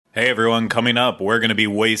Hey everyone, coming up, we're going to be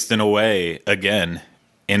wasting away again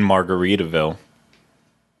in Margaritaville.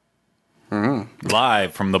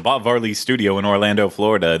 Live from the Bob Varley studio in Orlando,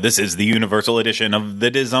 Florida. This is the Universal Edition of The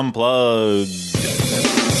Diz Unplugged.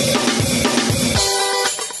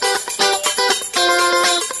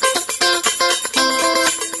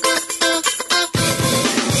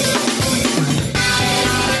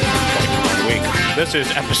 This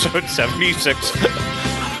is episode 76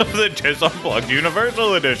 of the Diz Unplugged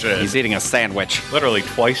Universal Edition. He's eating a sandwich. Literally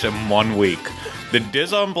twice in 1 week. The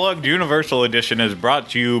Diz Unplugged Universal Edition is brought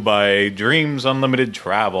to you by Dreams Unlimited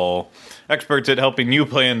Travel. Experts at helping you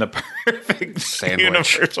plan the perfect Sandwich.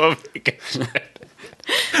 universal vacation.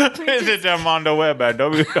 Visit them on the web at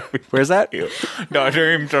Where's that?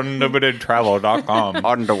 www.dreamsunlimitedtravel.com.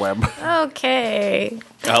 On the web. Okay.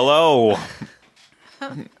 Hello,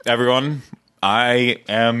 everyone. I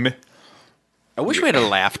wish we had a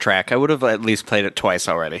laugh track. I would have at least played it twice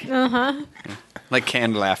already. Like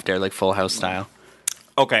canned laughter, like Full House style.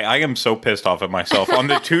 Okay, I am so pissed off at myself. On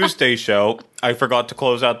the Tuesday show, I forgot to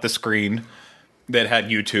close out the screen that had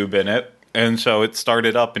YouTube in it. And so it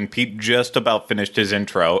started up, and Pete just about finished his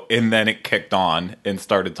intro, and then it kicked on and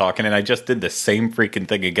started talking, and I just did the same freaking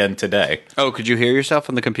thing again today. Oh, could you hear yourself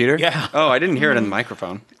on the computer? Yeah. Oh, I didn't hear it in the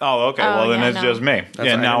microphone. Oh, okay, well then yeah, it's no. just me. That's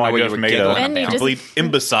Yeah, right. now I I didn't know just you were made giggling. a And you just- complete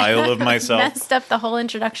imbecile of myself. Messed up the whole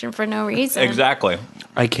introduction for no reason. Exactly.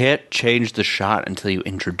 I can't change the shot until you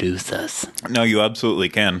introduce us. No, you absolutely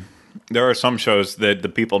can. There are some shows that the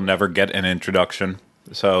people never get an introduction.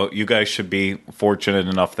 So you guys should be fortunate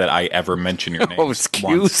enough that I ever mention your name. Oh,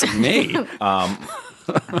 excuse me.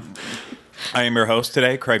 I am your host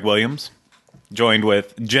today, Craig Williams, joined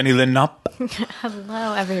with Jenny Lynn Nupp,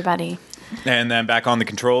 Hello, everybody. and then back on the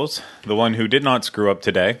controls, the one who did not screw up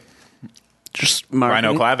today, Just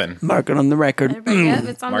Rhino Clavin. Mark it on the record. Everybody, yep,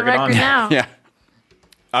 it's on Mark the it on. record now. Yeah.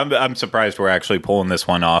 I'm surprised we're actually pulling this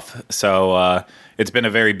one off. So it's been a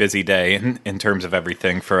very busy day in terms of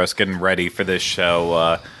everything for us getting ready for this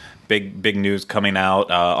show. Big news coming out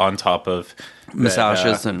on top of that,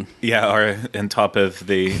 Massages and... Yeah, or on top of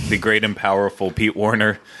the great and powerful Pete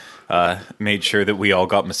Warner made sure that we all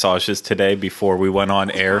got massages today before we went on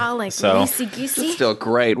air. All like so loosey-goosey, Still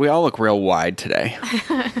great. We all look real wide today.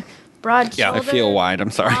 broad Yeah, I shoulder. I feel wide. I'm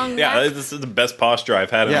sorry. long yeah, neck. this is the best posture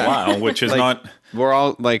I've had in Yeah. a while, which is Like, not We're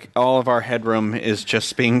all, like, all of our headroom is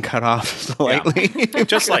just being cut off slightly.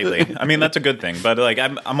 just slightly. I mean, that's a good thing. But like,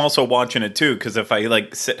 I'm also watching it too because if I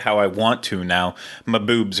like sit how I want to now, my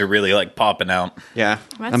boobs are really like popping out. Yeah.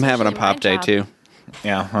 That's I'm having a usually my pop day, job. too.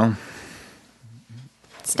 Yeah, well,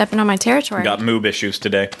 Stepping on my territory. got moob issues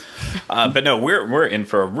today. But no, we're in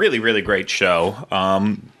for a really, really great show.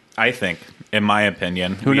 I think, in my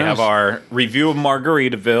opinion, we knows? have our review of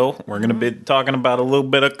Margaritaville. We're going to be talking about a little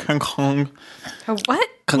bit of King Kong. A what?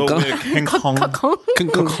 A little bit of King Kong.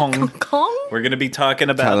 King Kong. Kong? We're going to be talking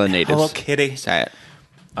about Tell the natives. Hello Kitty. Say it.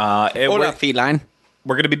 We're feline.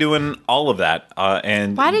 going to be doing all of that,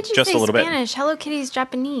 and Why did you just say a little bit. Spanish? Hello Kitty's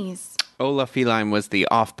Japanese. Ola Feline was the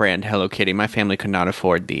off-brand Hello Kitty. My family could not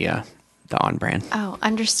afford the on-brand. Oh,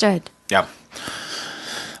 understood. Yeah.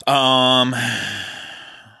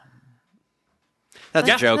 That's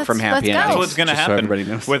Yeah. a joke from Let's Happy go. Endings. That's what's going to just so happen everybody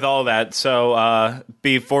knows. with all that. So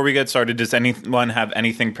before we get started, does anyone have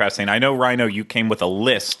anything pressing? I know, Rhino, you came with a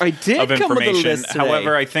list I did of come with a information. list today.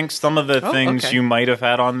 However, I think some of the things okay. you might have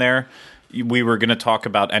had on there, we were going to talk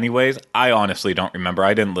about anyways. I honestly don't remember.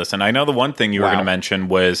 I didn't listen. I know the one thing you were Wow. going to mention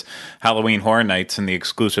was Halloween Horror Nights and the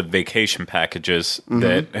exclusive vacation packages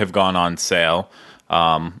that have gone on sale,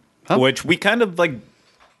 which we kind of like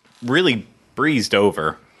really breezed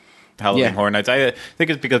over. Halloween Yeah. Horror Nights. I think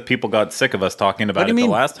it's because people got sick of us talking about What do it you the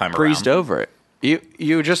mean last time breezed around. over it?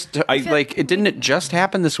 You just didn't it just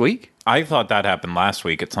happen this week? I thought that happened last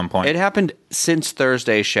week at some point. It happened since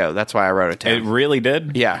Thursday's show. That's why I wrote it down. It really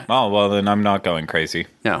did? Yeah. Oh, well, then I'm not going crazy.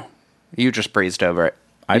 No, you just breezed over it.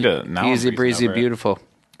 I did. Now I'm Easy breezing breezy, over it. beautiful. Cover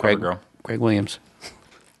Craig, girl. Craig Williams.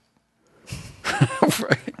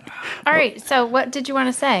 All right, so what did you want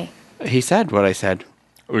to say? He said what I said.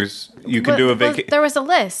 You can do a vacation. There was a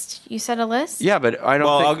list. You said a list? Yeah, but I don't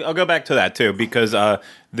Well, think... I'll go back to that too because the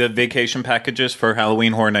vacation packages for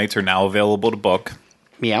Halloween Horror Nights are now available to book.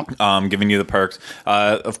 Yeah. Giving you the perks.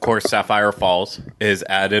 Of course, Sapphire Falls is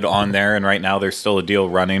added on there, and right now there's still a deal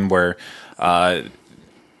running where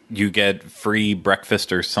you get free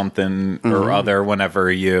breakfast or something or other whenever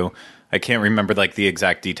you. I can't remember like the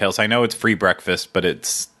exact details. I know it's free breakfast, but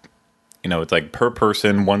it's it's like per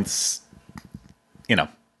person once.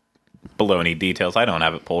 baloney details. I don't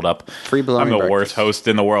have it pulled up. Free baloney I'm the breakfast. worst host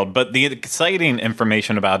in the world. But the exciting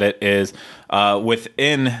information about it is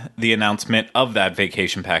within the announcement of that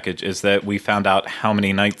vacation package is that we found out how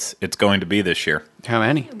many nights it's going to be this year. How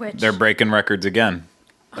many? Which? They're breaking records again.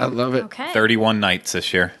 I love it. Okay. 31 nights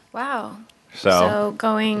this year. Wow. So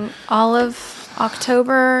going all of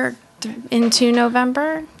October into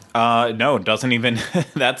November? No, it doesn't even.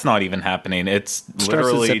 That's not even happening. It's Starts in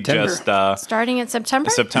literally September. just Starting in September?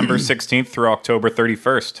 September 16th through October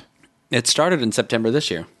 31st. It started in September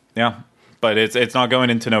this year. Yeah, but it's not going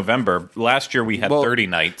into November. Last year we had 30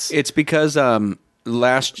 nights. It's because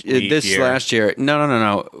last year. year.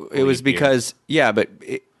 No. It was Leap because but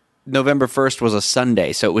November 1st was a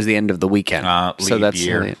Sunday, so it was the end of the weekend. So leap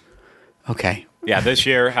year. Okay. Yeah, this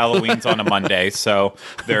year Halloween's on a Monday, so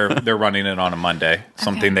they're running it on a Monday,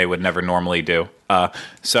 something they would never normally do.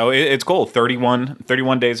 So it's cool. 31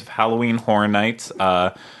 days of Halloween Horror Nights.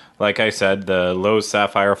 Like I said, the Lowe's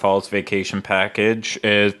Sapphire Falls vacation package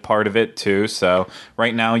is part of it too. So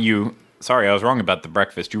right now sorry, I was wrong about the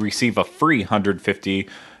breakfast. You receive a free $150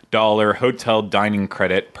 hotel dining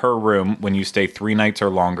credit per room when you stay 3 nights or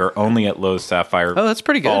longer, only at Lowe's Sapphire that's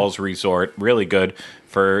pretty good. Falls Resort. Really good.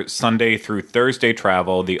 For Sunday through Thursday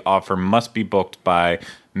travel, the offer must be booked by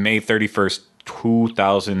May 31st,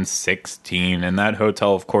 2016. And that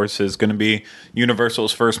hotel, of course, is going to be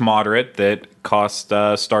Universal's first moderate that costs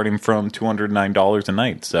starting from $209 a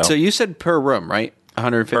night. So you said per room, right?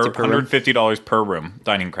 $150 per room? $150 per room,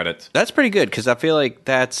 dining credits. That's pretty good because I feel like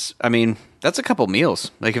that's a couple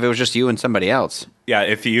meals. Like if it was just you and somebody else. Yeah,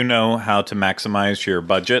 if you know how to maximize your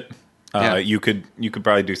budget, Yeah. you could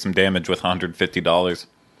probably do some damage with $150.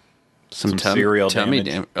 Some serial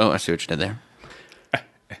damage. Oh, I see what you did there.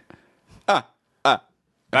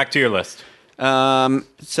 Back to your list.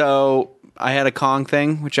 So I had a Kong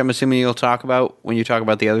thing, which I'm assuming you'll talk about when you talk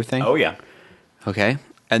about the other thing. Oh, yeah. Okay.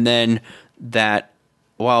 And then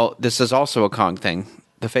this is also a Kong thing.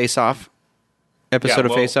 The Face Off episode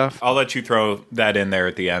of Face Off. I'll let you throw that in there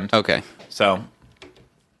at the end. Okay. So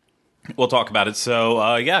we'll talk about it.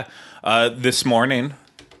 So, this morning,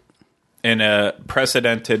 in a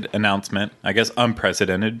precedented announcement, I guess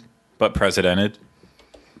unprecedented, but precedented.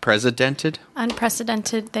 Precedented?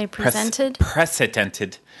 Unprecedented, they presented.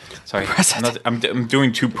 Precedented. Sorry. I'm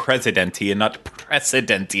doing too presidenty and not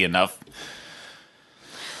precedenty enough.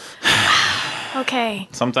 Okay.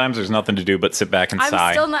 Sometimes there's nothing to do but sit back and I'm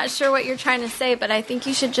sigh. still not sure what you're trying to say, but I think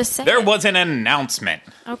you should just say There it. was an announcement.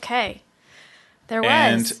 Okay. There was.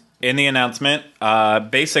 And in the announcement,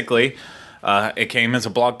 basically, it came as a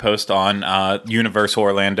blog post on Universal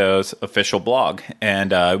Orlando's official blog.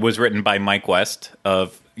 And it was written by Mike West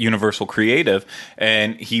of Universal Creative.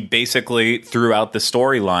 And he basically threw out the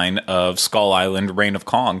storyline of Skull Island, Reign of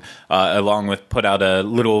Kong, along with put out a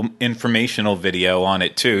little informational video on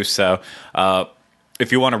it, too. So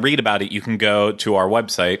if you want to read about it, you can go to our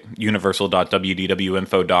website,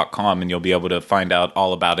 universal.wdwinfo.com, and you'll be able to find out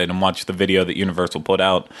all about it and watch the video that Universal put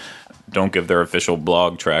out. Don't give their official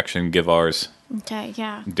blog traction. Give ours. Okay,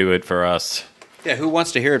 yeah. Do it for us. Yeah, who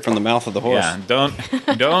wants to hear it from the mouth of the horse? Yeah,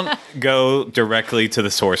 don't go directly to the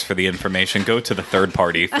source for the information. Go to the third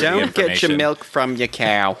party for the Don't information. get your milk from your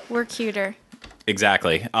cow. We're cuter.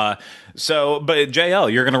 Exactly. But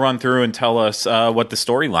JL, you're going to run through and tell us what the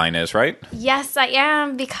storyline is, right? Yes, I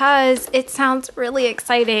am, because it sounds really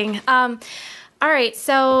exciting. All right,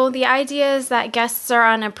 so the idea is that guests are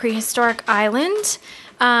on a prehistoric island,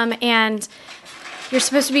 and you're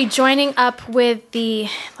supposed to be joining up with the,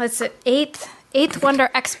 Eighth Wonder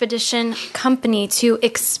Expedition Company to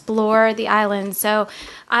explore the island. So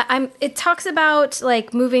it talks about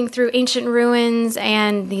like moving through ancient ruins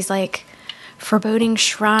and these like foreboding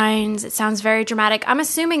shrines. It sounds very dramatic. I'm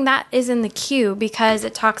assuming that is in the queue because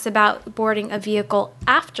it talks about boarding a vehicle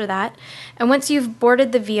after that. And once you've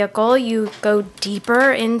boarded the vehicle, you go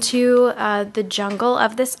deeper into the jungle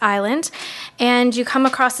of this island, and you come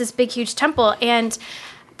across this big, huge temple. And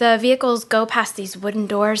the vehicles go past these wooden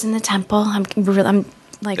doors in the temple. I'm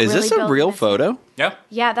like, is really this a real photo? Yeah.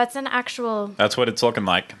 Yeah, that's an actual. That's what it's looking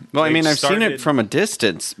like. Well, I mean, They've I've seen it from a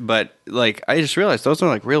distance, but like I just realized those are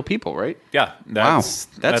like real people, right? Yeah, that's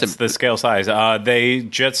the scale size. They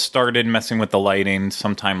just started messing with the lighting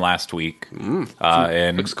sometime last week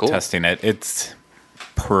and looks cool. testing it. It's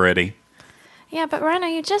pretty. Yeah, but Rhino,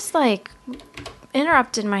 you just like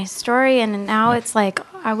interrupted my story, and now it's like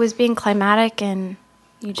I was being climatic and.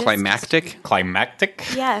 You just, Climactic?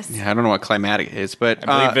 Yes. Yeah, I don't know what climatic is, but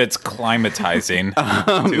I believe it's climatizing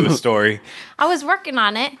to a story. I was working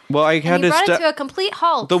on it. Well, I had and you to brought it to a complete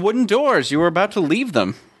halt. The wooden doors. You were about to leave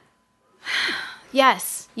them.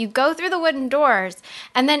 Yes. You go through the wooden doors,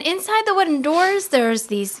 and then inside the wooden doors,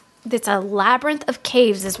 it's a labyrinth of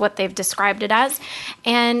caves is what they've described it as.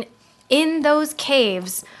 And in those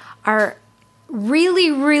caves are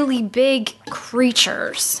really, really big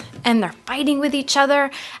creatures, and they're fighting with each other,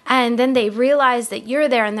 and then they realize that you're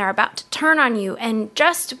there and they're about to turn on you, and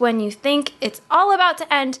just when you think it's all about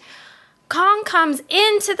to end, Kong comes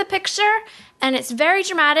into the picture, and it's very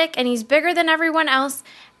dramatic, and he's bigger than everyone else,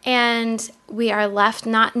 and we are left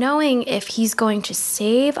not knowing if he's going to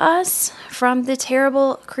save us from the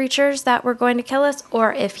terrible creatures that were going to kill us,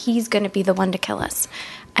 or if he's going to be the one to kill us.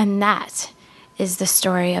 And that is the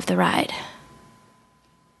story of the ride.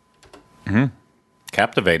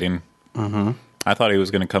 Captivating. I thought he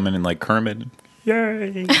was going to come in and like Kermit.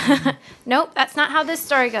 Yay! Nope, that's not how this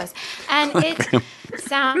story goes. And it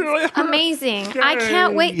sounds amazing. I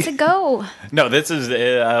can't wait to go. No, this is.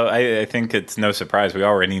 I think it's no surprise. We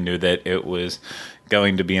already knew that it was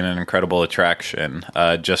going to be an incredible attraction,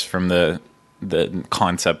 just from the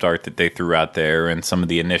concept art that they threw out there and some of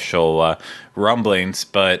the initial rumblings.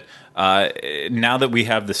 But now that we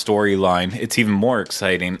have the storyline, it's even more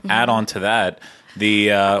exciting. Add on to that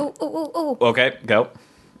the. Okay, go.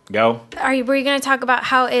 Were you going to talk about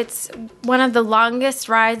how it's one of the longest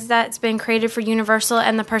rides that's been created for Universal,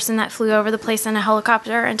 and the person that flew over the place in a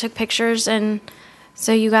helicopter and took pictures, and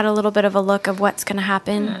so you got a little bit of a look of what's going to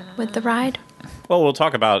happen with the ride? Well, we'll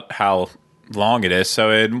talk about how long it is. So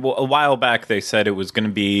a while back, they said it was going to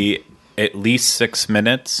be at least 6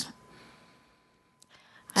 minutes.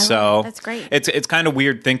 That's great. It's kind of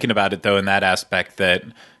weird thinking about it, though, in that aspect that,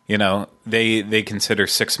 you know, they consider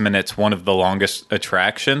 6 minutes one of the longest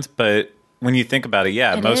attractions. But when you think about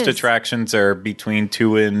it, most attractions are between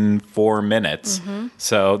 2 and 4 minutes.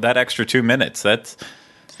 So that extra 2 minutes, that's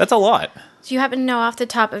a lot. Do you happen to know off the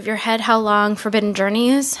top of your head how long Forbidden Journey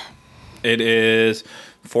is? It is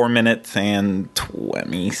 4 minutes and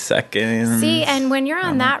 20 seconds. See, and when you're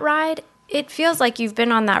on that ride, it feels like you've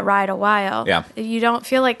been on that ride a while. Yeah. You don't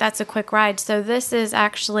feel like that's a quick ride. So this is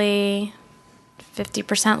actually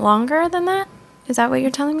 50% longer than that? Is that what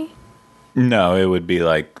you're telling me? No, it would be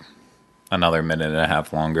like another minute and a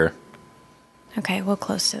half longer. Okay, well,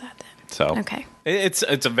 close to that then. So okay. It's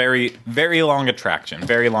a very, very long attraction.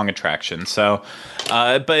 Very long attraction. So,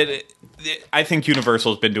 but I think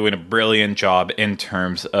Universal's been doing a brilliant job in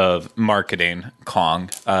terms of marketing Kong.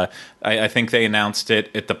 I think they announced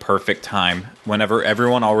it at the perfect time. Whenever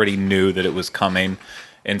everyone already knew that it was coming,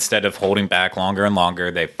 instead of holding back longer and longer,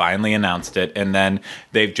 they finally announced it. And then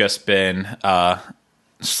they've just been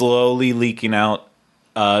slowly leaking out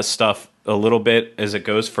stuff a little bit as it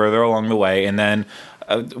goes further along the way. And then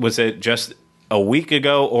was it just a week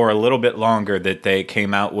ago or a little bit longer that they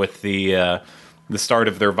came out with the start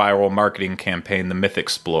of their viral marketing campaign, the Myth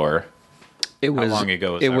Explorer? How long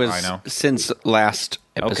ago was it that, was Rhino? Since last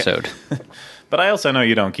episode. Okay. But I also know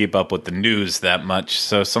you don't keep up with the news that much,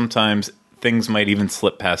 so sometimes things might even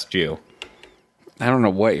slip past you. I don't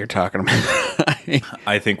know what you're talking about.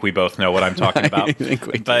 I think we both know what I'm talking about. I think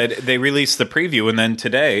we do. But they released the preview, and then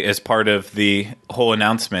today, as part of the whole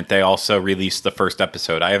announcement, they also released the first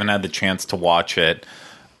episode. I haven't had the chance to watch it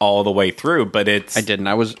all the way through, but it's... I didn't.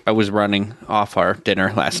 I was running off our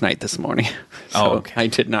dinner last night this morning. So okay. I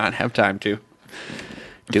did not have time to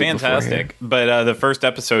do Fantastic. But the first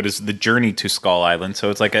episode is the journey to Skull Island,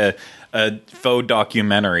 so it's like a faux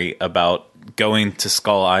documentary about going to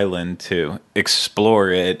Skull Island to explore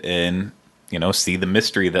it and, you know, see the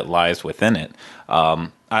mystery that lies within it.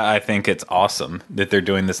 I think it's awesome that they're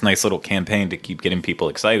doing this nice little campaign to keep getting people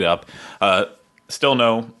excited up. Still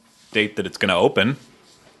no date that it's going to open.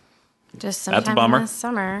 Just sometime That's a bummer. in the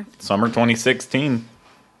summer. Summer 2016.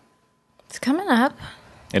 It's coming up.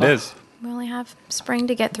 It is. We only have spring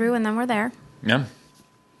to get through, and then we're there. Yeah.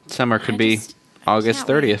 Summer could be August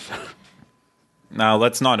can't wait. 30th. Now,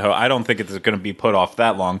 let's not... I don't think it's going to be put off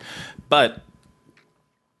that long, but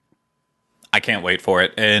I can't wait for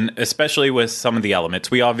it, and especially with some of the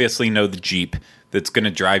elements. We obviously know the Jeep that's going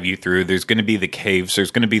to drive you through. There's going to be the caves.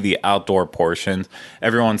 There's going to be the outdoor portions.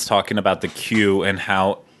 Everyone's talking about the queue and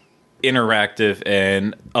how interactive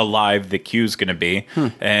and alive the queue is going to be.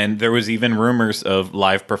 And there was even rumors of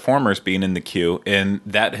live performers being in the queue, and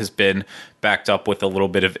that has been backed up with a little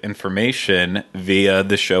bit of information via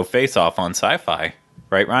the show Face Off on Sci-Fi.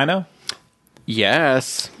 Right, Rhino?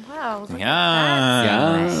 Yes. Wow.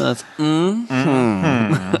 Yeah.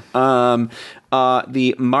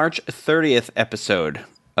 The March 30th episode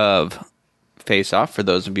of Face Off, for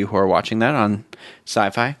those of you who are watching that on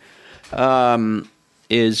Sci-Fi,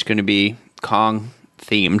 is going to be Kong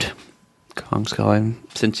themed. Kong Skull Island,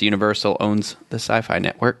 since Universal owns the Sci-Fi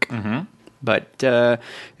network. But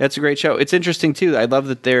that's a great show. It's interesting, too. I love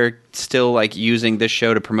that they're still like using this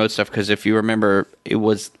show to promote stuff, because if you remember, it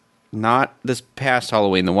was not this past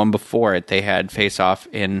Halloween. The one before it, they had Face Off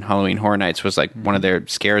in Halloween Horror Nights, was like one of their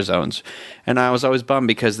scare zones. And I was always bummed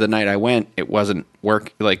because the night I went, it wasn't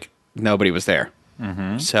like nobody was there.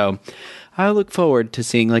 Mm-hmm. So I look forward to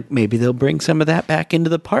seeing like maybe they'll bring some of that back into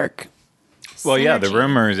the park. Well, yeah, the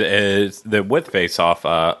rumors is that with Face Off,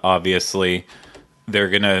 obviously, they're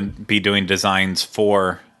going to be doing designs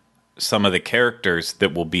for some of the characters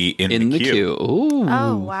that will be in the queue. Ooh.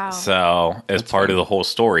 Oh, wow. So, as part of the whole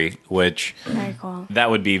story, which very cool.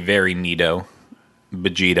 That would be very neato.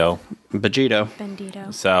 Bendito.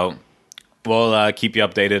 So, we'll keep you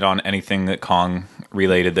updated on anything that Kong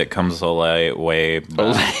related that comes way.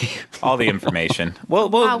 All the information.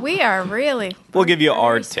 Wow, we are really. We'll give you very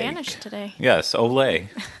our Spanish take today. Yes, ole.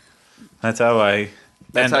 That's how I.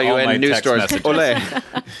 That's how you end news stories. Ole.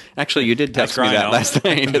 Actually, you did text me that last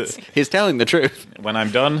night. He's telling the truth. When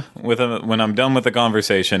I'm done with the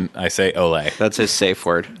conversation, I say ole. That's his safe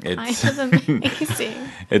word. It's amazing.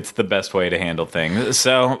 It's the best way to handle things.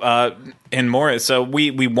 So,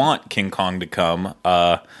 we want King Kong to come.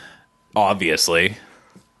 Obviously.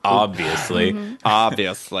 Mm-hmm.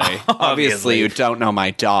 Obviously, you don't know my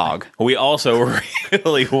dog. We also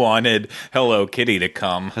really wanted Hello Kitty to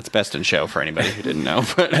come. That's best in show for anybody who didn't know.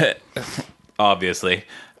 But Obviously.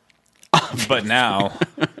 But now,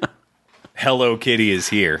 Hello Kitty is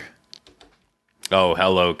here. Oh,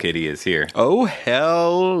 Hello Kitty is here. Oh,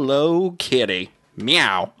 Hello Kitty.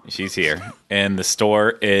 Meow. She's here. And the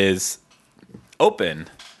store is open.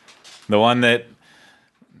 The one that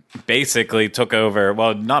basically took over.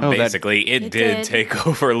 Well, not basically. It did take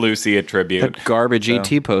over Lucy Tribute. That garbage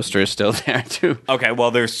ET poster is still there, too. Okay,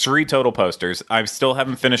 well, there's 3 total posters. I still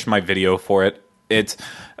haven't finished my video for it. It's,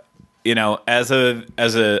 as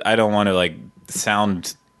a, I don't want to, like,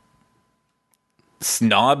 sound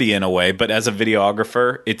snobby in a way, but as a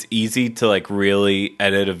videographer, it's easy to, like, really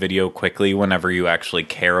edit a video quickly whenever you actually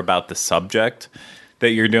care about the subject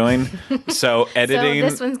that you're doing. So editing. So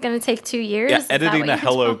this one's going to take 2 years? Yeah, editing a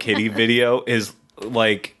Hello Kitty video is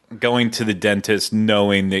like going to the dentist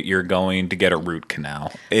knowing that you're going to get a root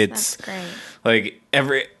canal. It's That's like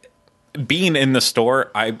great. being in the store,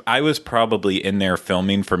 I was probably in there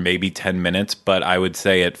filming for maybe 10 minutes, but I would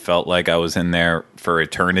say it felt like I was in there for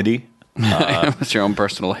eternity. It was your own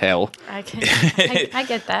personal hell. I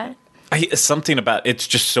get that. Something about it's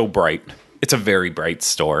just so bright. It's a very bright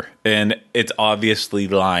store, and it's obviously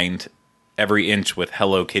lined every inch with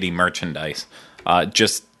Hello Kitty merchandise.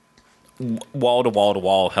 Just wall to wall to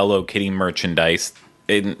wall Hello Kitty merchandise.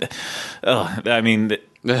 This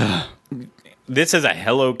is a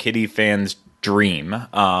Hello Kitty fan's dream.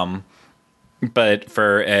 But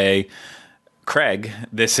for a Craig,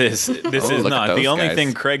 this is not. The only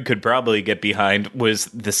thing Craig could probably get behind was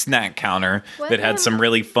the snack counter that had some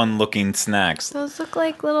really fun looking snacks. Those look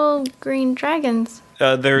like little green dragons.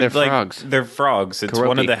 They're like frogs. They're frogs. It's Karopi.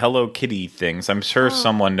 one of the Hello Kitty things. I'm sure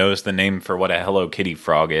someone knows the name for what a Hello Kitty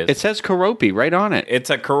frog is. It says Karopi right on it. It's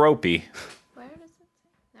a Karopi. Where does it say?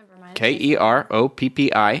 Never mind.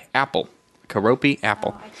 Keroppi apple. Karopi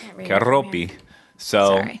apple. I can't read it from Karopi. here.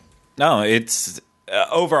 So Sorry. no, it's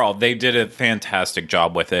overall they did a fantastic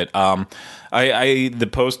job with it. The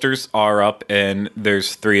posters are up, and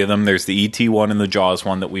there's 3 of them. There's the ET one and the Jaws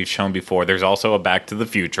one that we've shown before. There's also a Back to the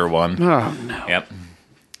Future one. Oh no. Yep.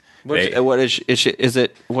 What is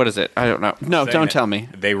it? What is it? I don't know. No, don't tell me.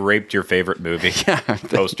 They raped your favorite movie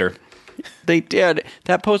poster. They did.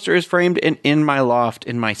 That poster is framed in my loft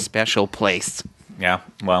in my special place. Yeah,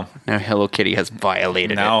 well. Now Hello Kitty has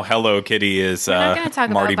violated it. Now Hello Kitty is We're not going to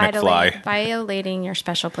talk Marty about McFly. violating your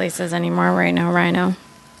special places anymore right now, Rhino.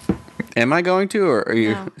 Am I going to, or are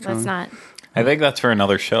you? No, let's not. I think that's for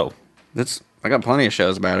another show. I got plenty of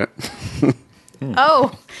shows about it.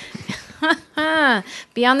 Oh!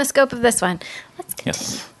 Beyond the scope of this one. Let's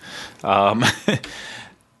continue. Yes.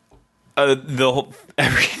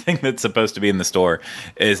 Everything that's supposed to be in the store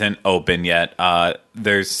isn't open yet.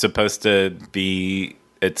 There's supposed to be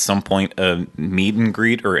at some point a meet and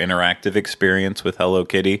greet or interactive experience with Hello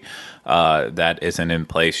Kitty. That isn't in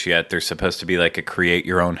place yet. There's supposed to be like a create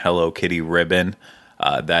your own Hello Kitty ribbon.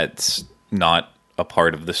 That's not a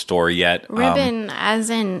part of the store yet. Ribbon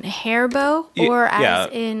as in hair bow? Or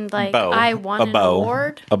as in like bow. I won an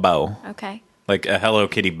award? A bow. Okay. Like a Hello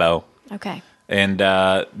Kitty bow. Okay. And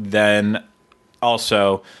then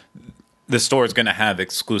also, the store is going to have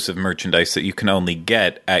exclusive merchandise that you can only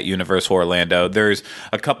get at Universal Orlando. There's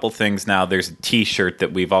a couple things now. There's a T-shirt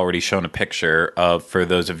that we've already shown a picture of for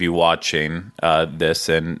those of you watching this,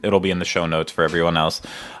 and it'll be in the show notes for everyone else.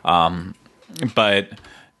 But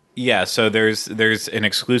yeah, so there's an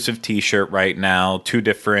exclusive T-shirt right now, 2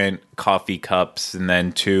 different coffee cups, and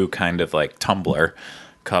then 2 kind of like tumbler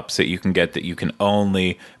cups that you can get that you can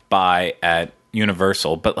only buy at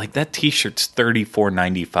Universal. But like that T-shirt's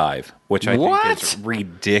 $34.95, which I think is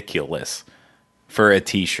ridiculous for a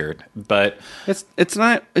T-shirt. But it's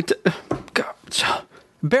not. It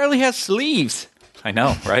barely has sleeves. I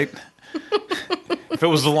know, right? If it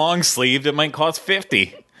was long sleeved, it might cost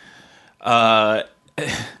 $50.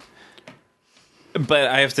 But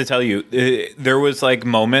I have to tell you, there was like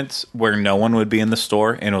moments where no one would be in the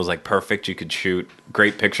store, and it was like perfect. You could shoot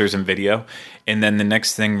great pictures and video, and then the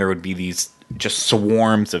next thing there would be these just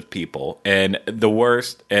swarms of people. And the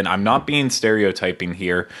worst, and I'm not being stereotyping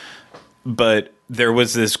here, but there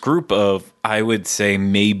was this group of, I would say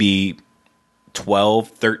maybe 12,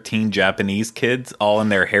 13 Japanese kids, all in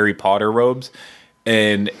their Harry Potter robes,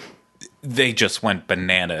 and they just went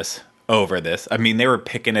bananas over this. I mean, they were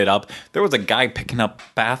picking it up. There was a guy picking up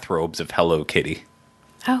bathrobes of Hello Kitty.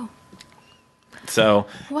 Oh. So,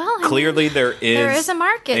 well, clearly there is a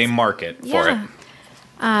market. A market for it.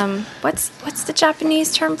 What's the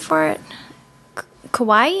Japanese term for it?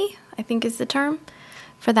 Kawaii, I think is the term.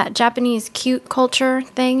 For that Japanese cute culture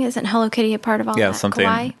thing. Isn't Hello Kitty a part of all that? Something.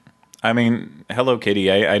 Kawaii? I mean, Hello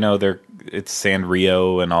Kitty, I know it's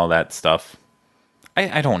Sanrio and all that stuff.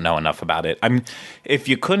 I don't know enough about it. If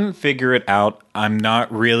you couldn't figure it out, I'm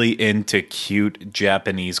not really into cute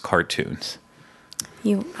Japanese cartoons.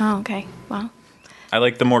 Okay. Well. I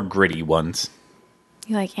like the more gritty ones.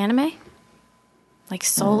 You like anime? Like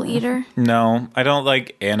Soul Eater? No, I don't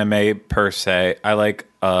like anime per se. I like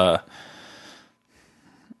a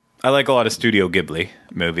lot of Studio Ghibli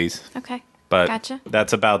movies. Okay. But gotcha.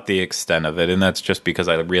 That's about the extent of it, and that's just because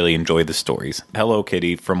I really enjoy the stories. Hello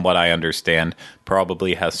Kitty, from what I understand,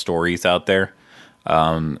 probably has stories out there.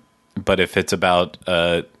 But if it's about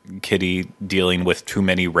Kitty dealing with too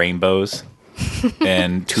many rainbows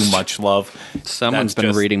and too much love... Someone's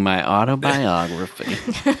been reading my autobiography.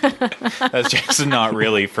 That's just not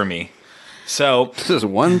really for me. So this is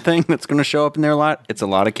one thing that's going to show up in there a lot. It's a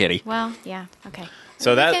lot of Kitty. Well, yeah, okay.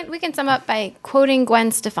 So we can sum up by quoting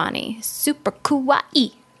Gwen Stefani. Super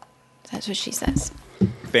kawaii. That's what she says.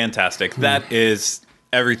 Fantastic. That is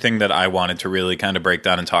everything that I wanted to really kind of break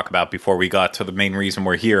down and talk about before we got to the main reason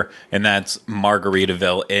we're here, and that's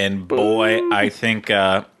Margaritaville. And boy, I think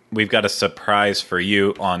we've got a surprise for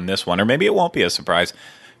you on this one. Or maybe it won't be a surprise.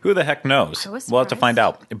 Who the heck knows? We'll have to find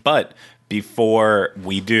out. But before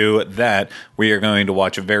we do that, we are going to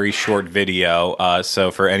watch a very short video. So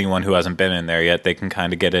for anyone who hasn't been in there yet, they can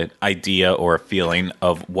kind of get an idea or a feeling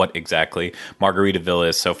of what exactly Margaritaville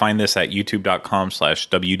is. So find this at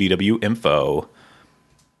youtube.com/WDWinfo.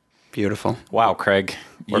 Beautiful. Wow, Craig.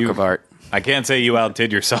 Work of art. I can't say you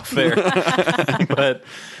outdid yourself there. But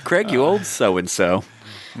Craig, you old so-and-so.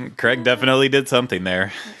 Craig definitely did something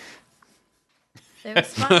there. It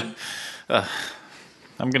was fun.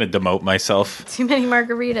 I'm going to demote myself. Too many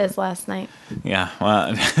margaritas last night. Yeah,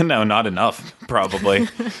 well, no, not enough, probably.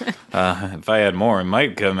 If I had more, it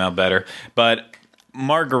might come out better. But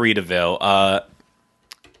Margaritaville,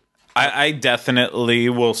 I definitely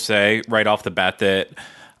will say right off the bat that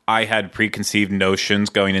I had preconceived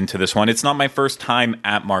notions going into this one. It's not my first time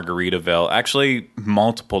at Margaritaville, actually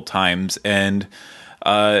multiple times. And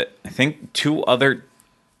I think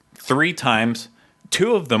 3 times.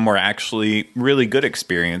 2 of them were actually really good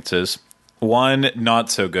experiences. One, not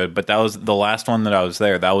so good, but that was the last one that I was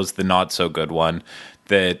there. That was the not so good one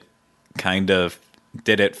that kind of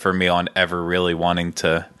did it for me on ever really wanting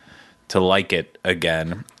to like it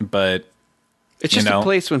again. But it's just a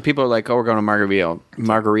place when people are like, "Oh, we're going to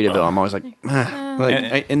Margaritaville." I'm always like,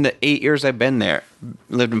 in the 8 years I've been there,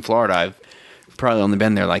 lived in Florida, I've probably only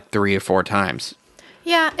been there like 3 or 4 times.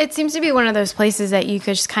 Yeah, it seems to be one of those places that you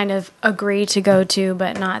could just kind of agree to go to,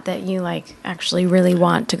 but not that you like actually really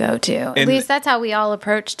want to go to. At least that's how we all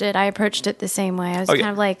approached it. I approached it the same way. I was kind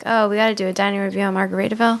of like, oh, we got to do a dining review on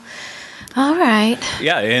Margaritaville. All right.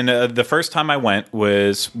 Yeah, and the first time I went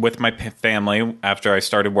was with my family after I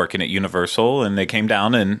started working at Universal, and they came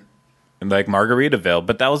down and like Margaritaville.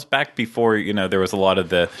 But that was back before, there was a lot of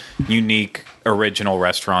the unique original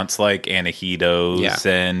restaurants like Antojitos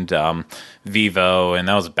and Vivo, and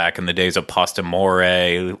that was back in the days of Pasta More,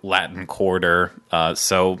 Latin Quarter.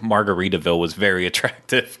 So Margaritaville was very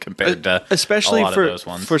attractive compared to especially a lot of those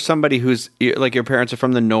ones. For somebody who's like your parents are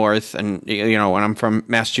from the north, and when I'm from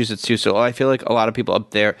Massachusetts too, so I feel like a lot of people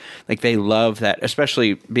up there like they love that,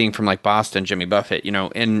 especially being from like Boston, Jimmy Buffett,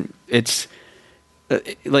 and it's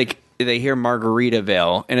like they hear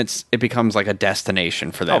Margaritaville, and it becomes like a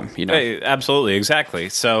destination for them. Absolutely, exactly.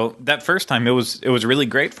 So that first time, it was really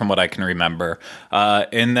great from what I can remember.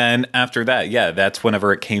 And then after that, that's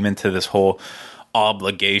whenever it came into this whole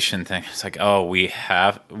obligation thing. It's like, oh, we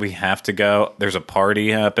have to go. There's a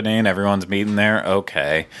party happening. Everyone's meeting there.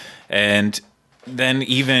 Okay, and then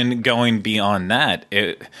even going beyond that,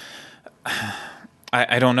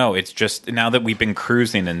 I don't know. It's just now that we've been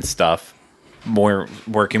cruising and stuff, more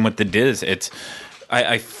working with the Diz.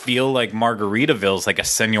 I feel like Margaritaville's like a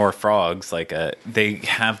Senor Frogs. They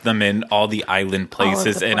have them in all the island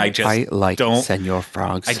places, and I don't. Senor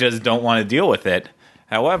Frogs. I just don't want to deal with it.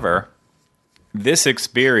 However, this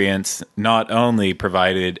experience not only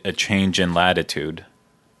provided a change in latitude,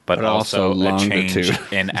 but also a change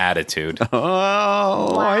in attitude.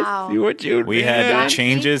 Oh, wow. I see what you did. We had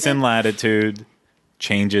changes in latitude,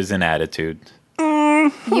 changes in attitude.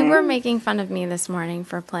 You were making fun of me this morning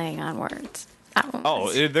for playing on words.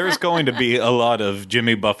 There's going to be a lot of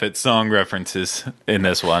Jimmy Buffett song references in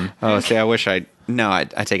this one. Oh, see, I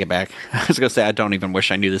take it back. I was going to say, I don't even wish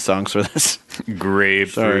I knew the songs for this.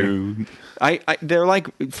 Grapefruit. They're like,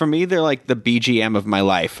 for me, they're like the BGM of my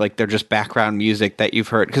life. Like, they're just background music that you've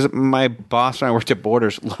heard. Because my boss when I worked at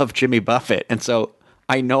Borders loved Jimmy Buffett. And so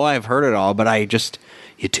I know I've heard it all, but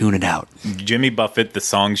you tune it out. Jimmy Buffett, The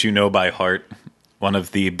Songs You Know by Heart. One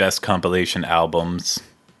of the best compilation albums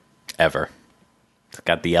ever. It's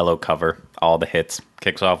got the yellow cover, all the hits.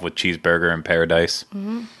 Kicks off with Cheeseburger in Paradise.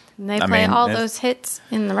 Mm-hmm. And they play all those hits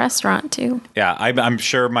in the restaurant, too. Yeah, I'm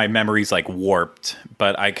sure my memory's, like, warped.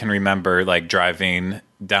 But I can remember, like, driving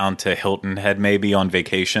down to Hilton Head maybe on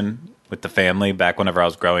vacation with the family back whenever I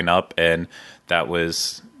was growing up. And that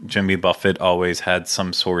was Jimmy Buffett always had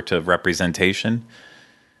some sort of representation.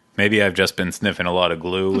 Maybe I've just been sniffing a lot of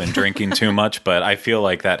glue and drinking too much, but I feel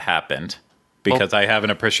like that happened because I have an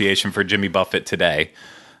appreciation for Jimmy Buffett today.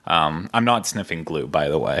 I'm not sniffing glue, by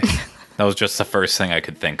the way. That was just the first thing I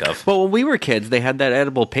could think of. Well, when we were kids, they had that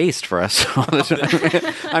edible paste for us.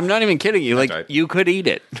 I'm not not even kidding you. Like, right. You could eat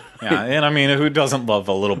it. Yeah, and I mean, who doesn't love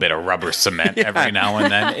a little bit of rubber cement every now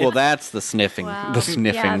and then? Well, that's the sniffing. Wow. The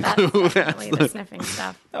sniffing. Yeah, that's definitely the sniffing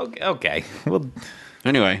stuff. Okay. Well,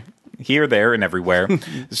 anyway. Here, there, and everywhere.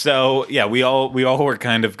 So, yeah, we all were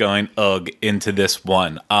kind of going, ugh, into this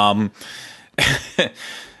one. And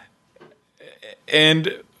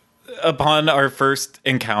upon our first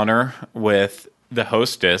encounter with the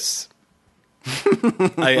hostess,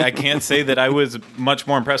 I can't say that I was much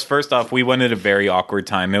more impressed. First off, we went at a very awkward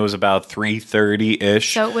time. It was about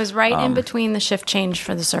 3:30-ish. So it was right in between the shift change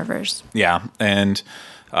for the servers. Yeah, and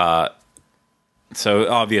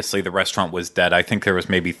so obviously the restaurant was dead. I think there was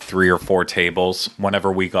maybe 3 or 4 tables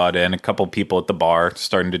whenever we got in. A couple people at the bar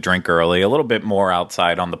starting to drink early. A little bit more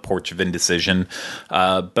outside on the porch of indecision.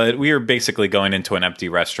 But we were basically going into an empty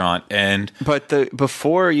restaurant. But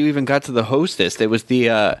before you even got to the hostess, there was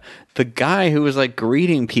the guy who was like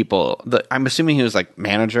greeting people. I'm assuming he was like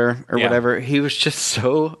manager or whatever. He was just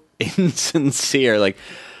so insincere. Like,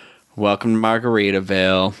 welcome to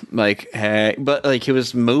Margaritaville. Like, hey, but like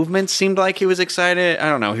his movements seemed like he was excited. I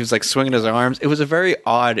don't know. He was like swinging his arms. It was a very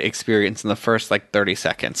odd experience in the first like 30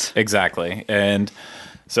 seconds. Exactly. And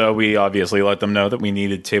so we obviously let them know that we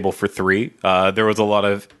needed table for 3. There was a lot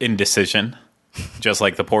of indecision, just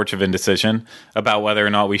like the porch of indecision, about whether or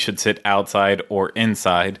not we should sit outside or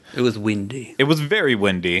inside. It was windy. It was very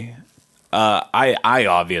windy. I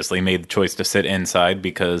obviously made the choice to sit inside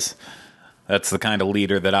because that's the kind of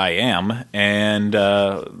leader that I am, and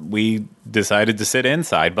we decided to sit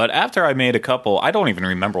inside. But after I made a couple, I don't even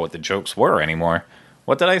remember what the jokes were anymore.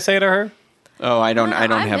 What did I say to her? Oh, I don't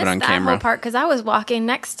have it on camera. That whole part because I was walking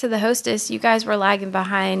next to the hostess. You guys were lagging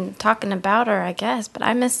behind talking about her, I guess, but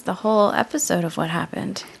I missed the whole episode of what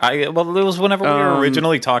happened. Well, it was whenever we were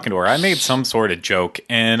originally talking to her. I made some sort of joke,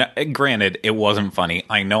 and granted, it wasn't funny.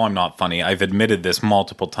 I know I'm not funny. I've admitted this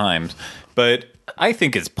multiple times, but I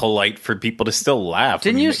think it's polite for people to still laugh.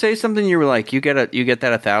 Didn't you say something? You were like, you get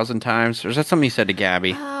that 1,000 times, or is that something you said to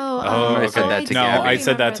Gabby? I said that to Gabby. I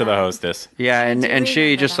said that to the hostess. Yeah, and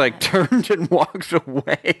she just like turned and walked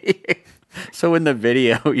away. So in the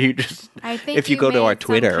video, you just if you go to our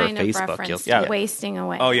Twitter or Facebook, you'll see wasting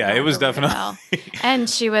away. Oh yeah, it was definitely. And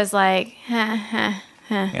she was like, yeah,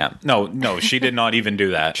 no, she did not even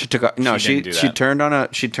do that. She took she turned on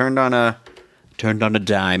a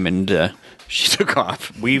dime and she took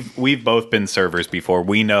off. We've both been servers before.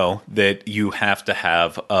 We know that you have to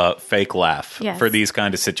have a fake laugh for these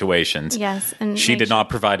kind of situations. Yes, and she did not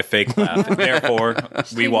provide a fake laugh. Therefore,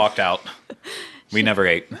 we walked out. We never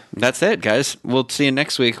ate. That's it, guys. We'll see you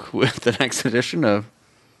next week with the next edition of...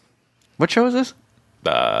 What show is this?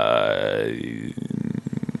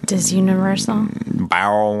 Does Universal?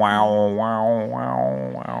 Bow, wow, wow,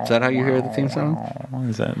 wow, wow. Is that how you hear the theme song?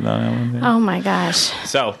 Is that Oh my gosh.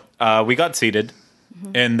 So we got seated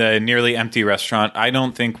in the nearly empty restaurant. I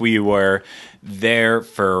don't think we were there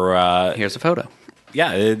for... Here's a photo.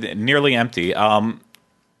 yeah, nearly empty.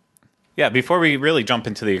 Yeah, before we really jump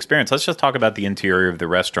into the experience, let's just talk about the interior of the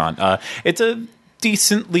restaurant. It's a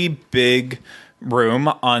decently big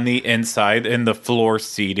room on the inside in the floor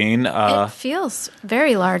seating. It feels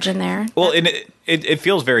very large in there. Well, it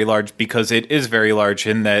feels very large because it is very large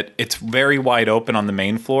in that it's very wide open on the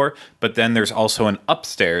main floor, but then there's also an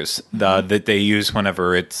upstairs that they use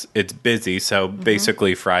whenever it's busy. So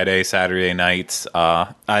basically Friday, Saturday nights,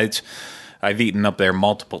 I've eaten up there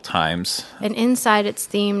multiple times. And inside it's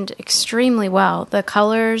themed extremely well. The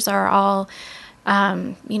colors are all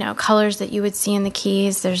colors that you would see in the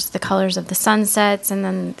Keys. There's the colors of the sunsets and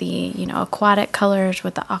then the, aquatic colors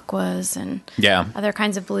with the aquas and other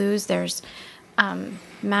kinds of blues. There's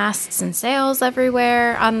masts and sails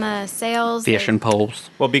everywhere on the sails. Fishing poles.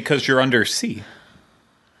 Well, because you're under sea.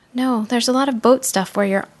 No, there's a lot of boat stuff where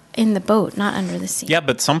you're in the boat, not under the sea. Yeah,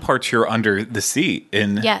 but some parts you're under the sea.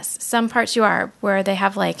 Yes, some parts you are, where they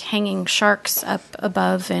have like hanging sharks up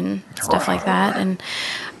above and stuff like that.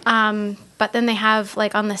 And but then they have,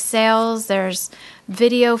 like, on the sails, there's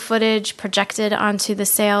video footage projected onto the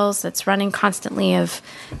sails that's running constantly of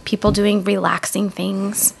people doing relaxing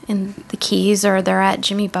things in the Keys, or they're at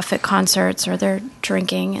Jimmy Buffett concerts, or they're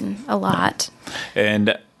drinking and a lot.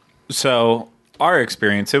 And so our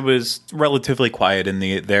experience, it was relatively quiet in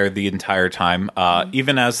there the entire time.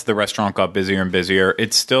 Even as the restaurant got busier and busier,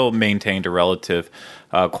 it still maintained a relative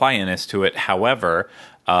quietness to it. However,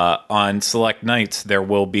 on select nights, there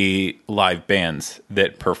will be live bands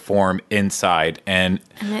that perform inside, and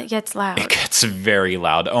it gets loud. It gets very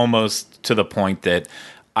loud, almost to the point that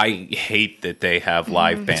I hate that they have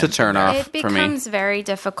live bands. It's a turnoff It for me. becomes very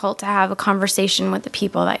difficult to have a conversation with the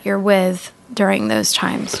people that you're with during those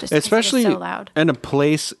times, just Especially because it's so loud. in a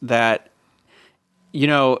place that,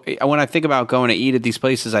 when I think about going to eat at these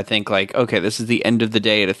places, I think like, okay, this is the end of the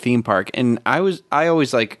day at a theme park. And I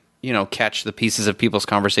always like, catch the pieces of people's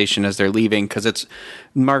conversation as they're leaving, because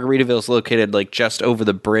Margaritaville is located like just over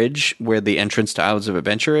the bridge where the entrance to Islands of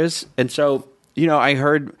Adventure is. And so, I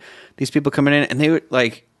heard these people coming in, and they were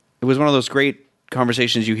like, it was one of those great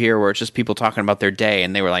conversations you hear where it's just people talking about their day,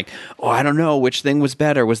 and they were like, oh, I don't know which thing was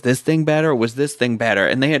better. Was this thing better? Or was this thing better?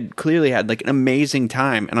 And they had clearly had like an amazing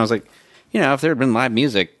time. And I was like, if there had been live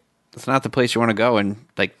music, it's not the place you want to go and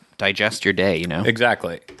like digest your day,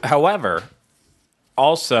 Exactly. However,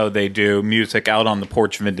 also they do music out on the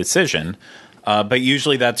porch of Indecision, but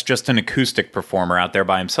usually that's just an acoustic performer out there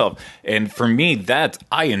by himself. And for me,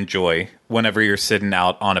 I enjoy whenever you're sitting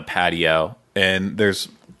out on a patio and there's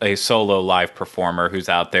a solo live performer who's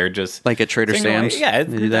out there just like at Trader Sam's. Yeah,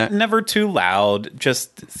 they do that. Never too loud,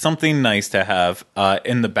 just something nice to have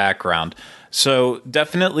in the background. So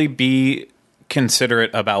definitely be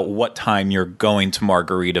considerate about what time you're going to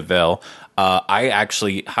Margaritaville. I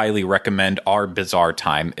actually highly recommend our bizarre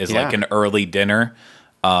time is like an early dinner.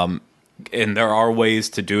 And there are ways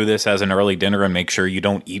to do this as an early dinner and make sure you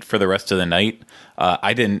don't eat for the rest of the night.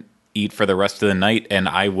 I didn't eat for the rest of the night, and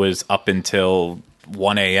I was up until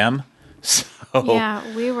 1 a.m. So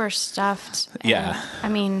Yeah, we were stuffed. Yeah. I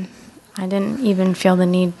mean, I didn't even feel the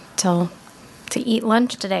need to eat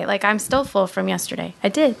lunch today. Like, I'm still full from yesterday. I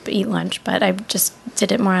did eat lunch, but I just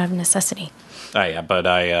did it more out of necessity. Oh, yeah, but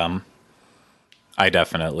I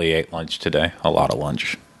definitely ate lunch today. A lot of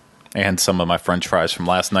lunch. And some of my French fries from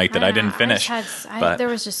last night that I didn't finish. There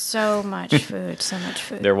was just so much food, so much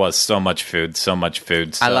food. There was so much food. So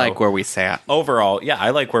I like where we sat. Overall, yeah,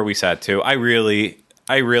 I like where we sat too. I really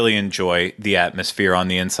enjoy the atmosphere on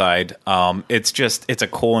the inside. It's a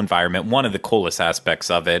cool environment. One of the coolest aspects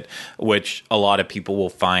of it, which a lot of people will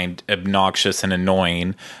find obnoxious and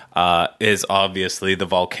annoying, is obviously the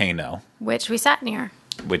volcano. Which we sat near.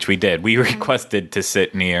 Which we did. We requested to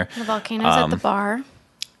sit near. The volcano's at the bar.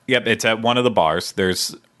 Yep, it's at one of the bars.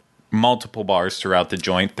 There's multiple bars throughout the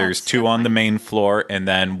joint. There's two on the main floor and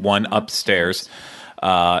then one upstairs.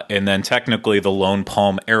 And then technically the Lone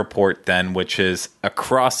Palm Airport then, which is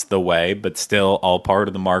across the way, but still all part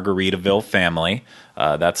of the Margaritaville family.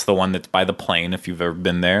 That's the one that's by the plane, if you've ever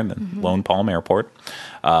been there, the Lone Palm Airport.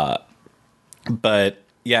 But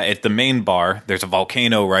yeah, at the main bar, there's a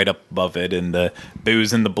volcano right up above it, and the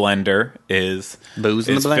booze in the blender is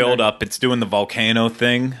filled up. It's doing the volcano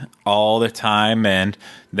thing all the time, and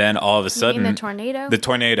then all of a sudden... You mean the tornado? The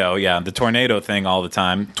tornado, yeah. The tornado thing all the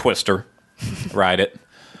time. Twister. Ride it.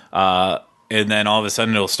 And then all of a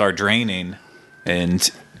sudden it'll start draining,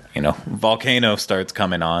 And, volcano starts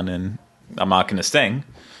coming on, and I'm not going to sing.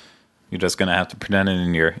 You're just going to have to pretend it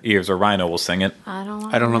in your ears, or Rhino will sing it. I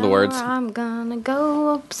don't know the words. I'm gonna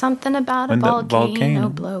go. Something about a volcano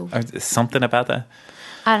blow. Something about that?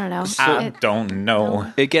 I don't know. I don't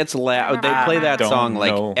know. It gets loud. They play that song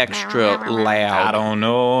like know. extra I loud. don't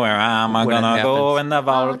know where I'm When it gonna go happens. when the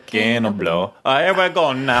volcano blow. Here we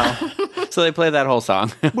go now. So they play that whole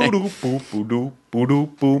song. Boo-doo, boop, boo-doo, boo-doo,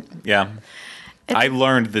 boop. Yeah. I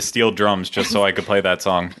learned the steel drums just so I could play that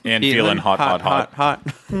song and feeling hot.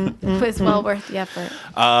 It was well worth the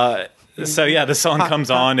effort. So yeah, the song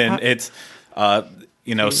comes on and it's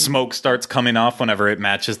smoke starts coming off whenever it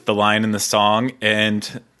matches the line in the song,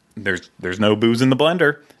 and there's no booze in the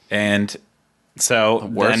blender, and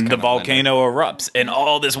so then the volcano erupts and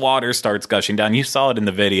all this water starts gushing down. You saw it in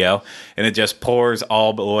the video, and it just pours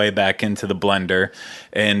all the way back into the blender,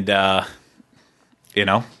 and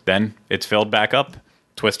then it's filled back up.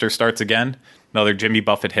 Twister starts again. Another Jimmy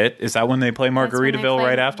Buffett hit. Is that when they play Margaritaville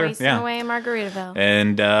right after? Yeah, away in Margaritaville.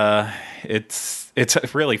 And it's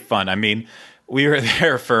really fun. I mean, we were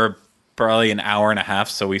there for probably an hour and a half,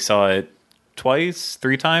 so we saw it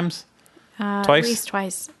three times. Twice, at least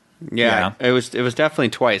twice. Yeah. It was definitely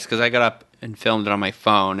twice because I got up and filmed it on my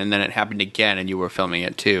phone, and then it happened again, and you were filming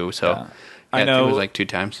it too. So I know it was like 2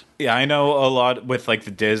 times. Yeah, I know a lot with like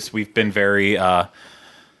the Diz. We've been very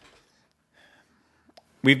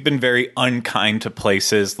unkind to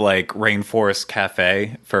places like Rainforest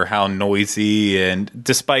Cafe for how noisy, and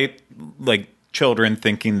despite like children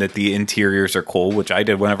thinking that the interiors are cool, which I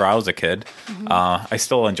did whenever I was a kid, I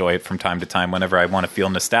still enjoy it from time to time whenever I want to feel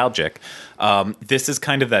nostalgic. This is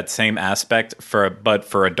kind of that same aspect but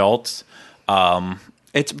for adults. I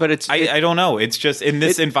don't know. It's just in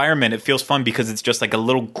this environment, it feels fun because it's just like a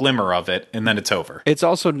little glimmer of it, and then it's over. It's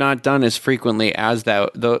also not done as frequently as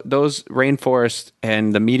those rainforest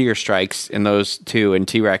and the meteor strikes in those two, and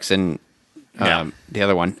T-Rex and the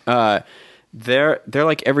other one. They're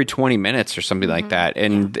like every 20 minutes or something like that.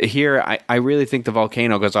 And here, I really think the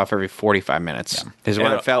volcano goes off every 45 minutes is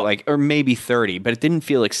what it felt like, or maybe 30, but it didn't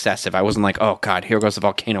feel excessive. I wasn't like, oh God, here goes the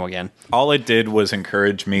volcano again. All it did was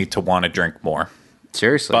encourage me to want to drink more.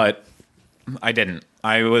 Seriously. But I didn't.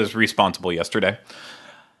 I was responsible yesterday,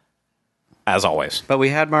 as always. But we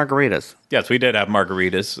had margaritas. Yes, we did have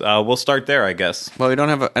margaritas. We'll start there, I guess. Well, we don't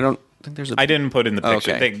have I don't think there's I didn't put in the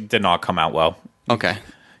picture. Okay. They did not come out well. Okay.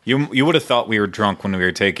 You would have thought we were drunk when we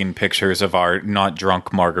were taking pictures of our not drunk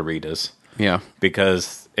margaritas. Yeah.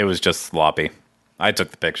 Because it was just sloppy. I took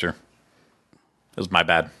the picture. It was my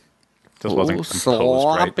bad. This wasn't composed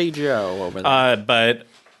sloppy right. Joe over there. But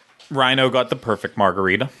Rhino got the perfect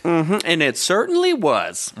margarita. Mm-hmm. And it certainly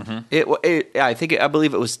was. Mm-hmm. I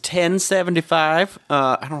believe it was $10.75.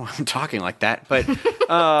 I don't know why I'm talking like that, but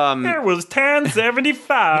It was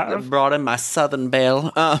 $10.75. brought in my Southern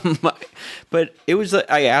Belle. But it was.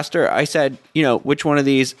 I asked her. I said, which one of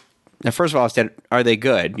these? Now, first of all, I said, are they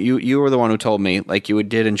good? You were the one who told me like you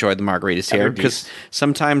did enjoy the margaritas here, because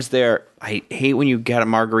sometimes I hate when you get a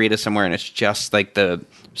margarita somewhere and it's just like the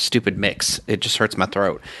stupid mix. It just hurts my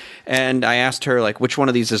throat. And I asked her like, which one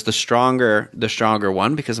of these is the stronger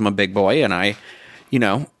one, because I'm a big boy and I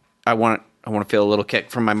want to feel a little kick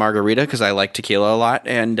from my margarita because I like tequila a lot.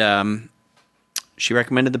 And she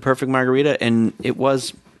recommended the perfect margarita, and it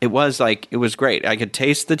was great. I could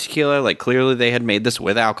taste the tequila. Like clearly they had made this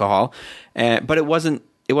with alcohol, but it wasn't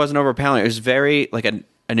overpowering. It was very like an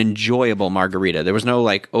enjoyable margarita. There was no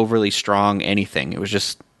like overly strong anything. It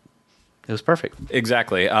was perfect.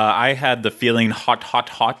 Exactly. I had the feeling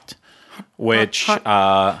hot, which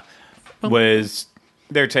was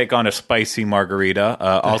their take on a spicy margarita.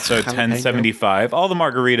 Also $10.75. All the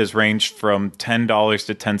margaritas ranged from $10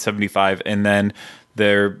 to $10.75, and then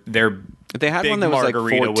their they had big one that was like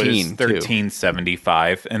 14 was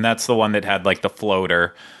 $13.75, and that's the one that had like the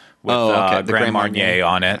floater with the Grand Marnier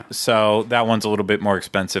on it. Yeah. So that one's a little bit more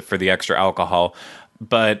expensive for the extra alcohol.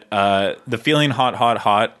 But the feeling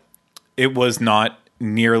hot, it was not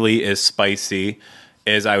nearly as spicy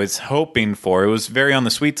as I was hoping for. It was very on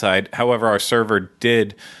the sweet side. However, our server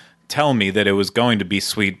did tell me that it was going to be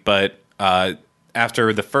sweet, but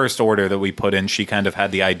after the first order that we put in, she kind of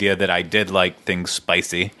had the idea that I did like things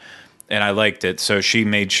spicy, and I liked it. So she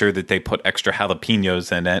made sure that they put extra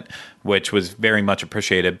jalapenos in it, which was very much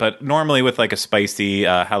appreciated. But normally with like a spicy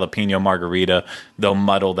jalapeno margarita, they'll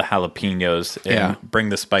muddle the jalapenos and bring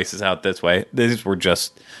the spices out this way. These were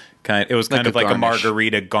just it was kind of like a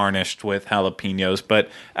margarita garnished with jalapenos. But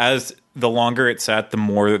as the longer it sat, the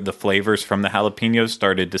more the flavors from the jalapenos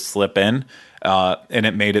started to slip in, and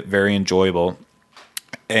it made it very enjoyable.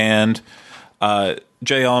 And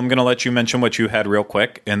JL, I'm going to let you mention what you had real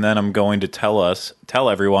quick, and then I'm going to tell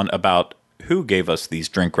everyone about who gave us these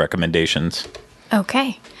drink recommendations.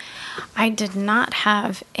 Okay. I did not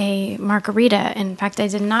have a margarita. In fact, I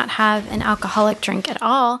did not have an alcoholic drink at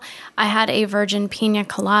all. I had a virgin pina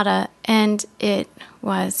colada, and it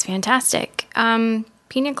was fantastic.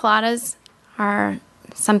 Pina coladas are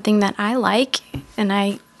something that I like, and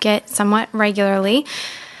I get somewhat regularly.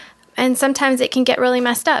 And sometimes it can get really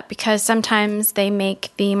messed up because sometimes they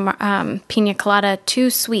make the pina colada too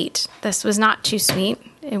sweet. This was not too sweet.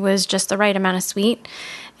 It was just the right amount of sweet.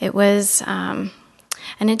 It was...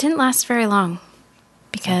 and it didn't last very long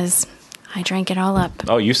because I drank it all up.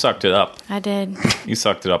 Oh, you sucked it up. I did. You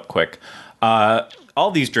sucked it up quick.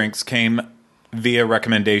 All these drinks came via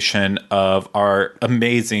recommendation of our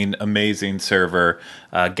amazing, amazing server,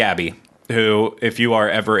 Gabby, who, if you are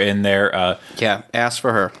ever in there... ask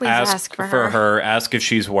for her. Please ask for her. Ask if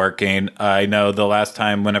she's working. I know the last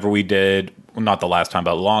time, whenever we did... Well, not the last time,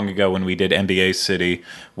 but long ago when we did NBA City,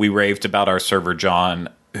 we raved about our server, John,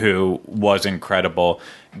 who was incredible.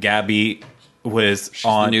 Gabby was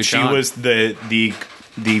on. She John. was the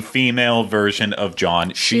female version of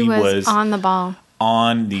John. She was on the ball.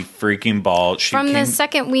 On the freaking ball. The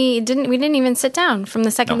second we didn't even sit down. From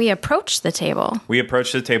the second we approached the table. We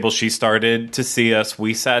approached the table. She started to see us.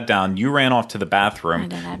 We sat down. You ran off to the bathroom.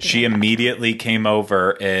 She immediately came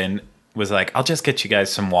over and was like, "I'll just get you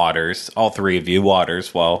guys some waters. All three of you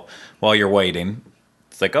waters while you're waiting."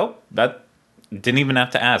 It's like, oh, that. Didn't even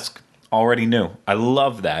have to ask. Already knew. I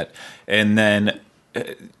love that. And then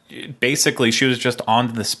basically she was just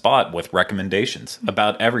on the spot with recommendations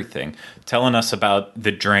about everything, telling us about the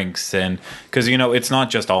drinks. And because, it's not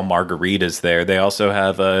just all margaritas there. They also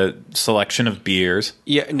have a selection of beers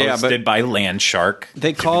hosted by Land Shark.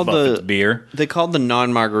 They called the beer. They called the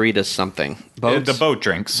non-margaritas something. Boats? The boat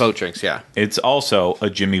drinks. Boat drinks, yeah. It's also a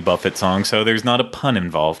Jimmy Buffett song, so there's not a pun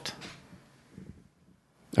involved.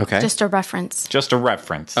 Okay. Just a reference. Just a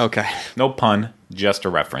reference. Okay. No pun, just a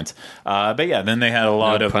reference. But yeah, then they had a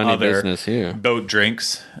lot of other boat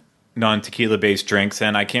drinks, non-tequila based drinks,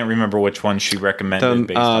 and I can't remember which one she recommended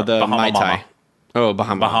based on the Bahama Mai Tai. Mama. Oh,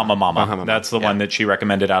 Bahama Mama. That's the one that she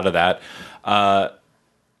recommended out of that.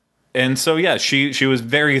 And so, yeah, she was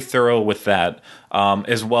very thorough with that,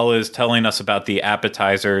 as well as telling us about the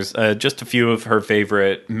appetizers, just a few of her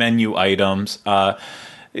favorite menu items.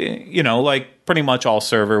 Like pretty much all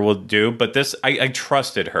server will do, but this, I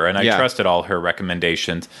trusted her, and I trusted all her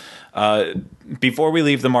recommendations. Before we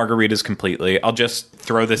leave the margaritas completely, I'll just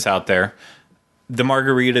throw this out there. The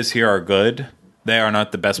margaritas here are good. They are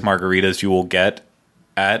not the best margaritas you will get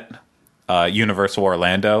at Universal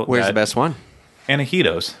Orlando. Where's the best one?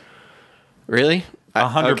 Anahitos. Really?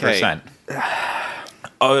 100%.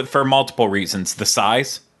 For multiple reasons. The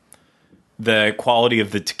size, the quality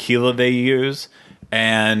of the tequila they use,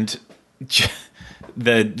 and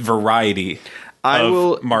the variety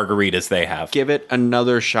of margaritas they have. Give it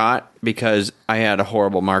another shot because I had a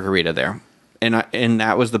horrible margarita there. And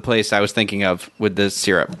that was the place I was thinking of with the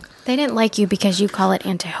syrup. They didn't like you because you call it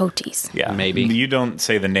Antijotes. Yeah. Maybe. You don't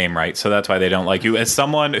say the name right, so that's why they don't like you. As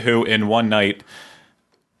someone who in one night...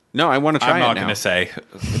 No, I want to try it now. I'm not going to say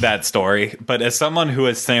that story, but as someone who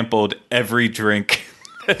has sampled every drink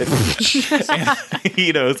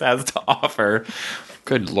Anahitos has to offer...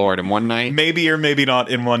 Good Lord, in one night? Maybe or maybe not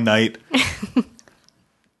in one night.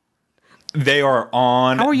 They are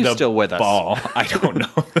on How are you still with ball. us? I don't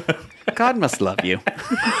know. God must love you.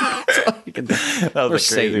 That was or a crazy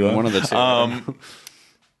Satan, one of the two.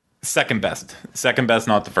 Second best,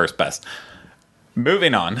 not the first best.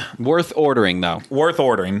 Moving on. Worth ordering, though. Worth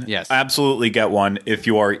ordering. Yes. Absolutely get one if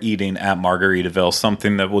you are eating at Margaritaville.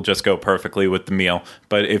 Something that will just go perfectly with the meal.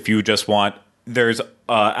 But if you just want... There's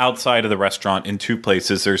outside of the restaurant in two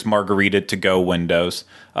places, there's margarita to go windows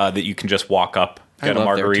that you can just walk up, get a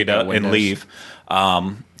margarita, and leave.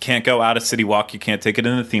 Can't go out of City Walk. You can't take it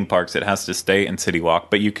in the theme parks. It has to stay in City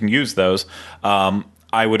Walk, but you can use those.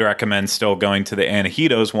 I would recommend still going to the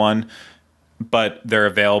Anahitos one, but they're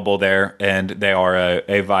available there, and they are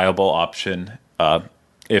a viable option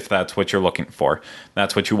if that's what you're looking for.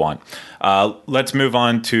 That's what you want. Let's move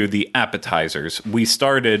on to the appetizers. We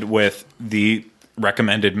started with the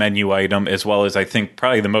recommended menu item, as well as I think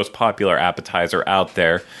probably the most popular appetizer out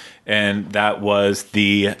there, and that was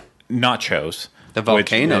the nachos. The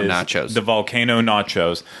volcano nachos. The volcano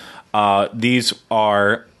nachos. These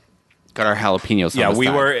are... Got our jalapenos on the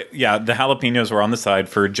side. The jalapenos were on the side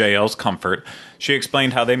for JL's comfort. She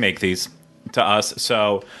explained how they make these to us.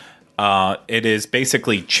 So it is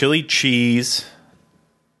basically chili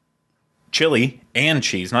and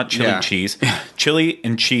cheese, not chili cheese. Chili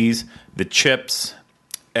and cheese, the chips,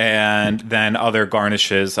 and then other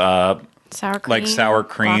garnishes, Sour cream, like sour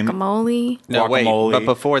cream, guacamole. No, wait, guacamole, but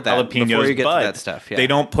before that, jalapenos, before you get to but that stuff, yeah. they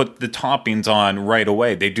don't put the toppings on right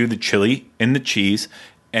away. They do the chili and the cheese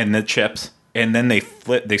and the chips, and then they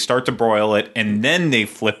start to broil it, and then they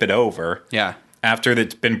flip it over. Yeah. After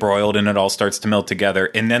it's been broiled and it all starts to melt together,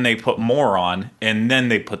 and then they put more on, and then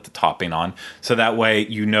they put the topping on. So that way,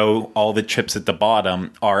 all the chips at the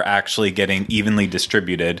bottom are actually getting evenly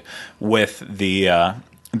distributed with the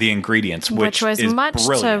ingredients, Which was is much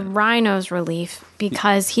brilliant. to Rhino's relief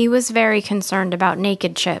because he was very concerned about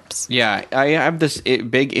naked chips. Yeah, I have this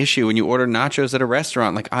big issue when you order nachos at a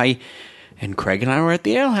restaurant. And Craig and I were at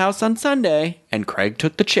the ale house on Sunday, and Craig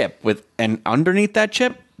took the chip and underneath that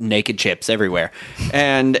chip, naked chips everywhere.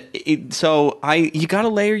 And you got to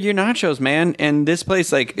layer your nachos, man. And this place,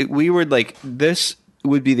 this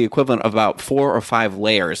would be the equivalent of about 4 or 5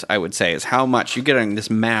 layers, I would say, is how much you get on this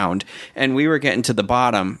mound. And we were getting to the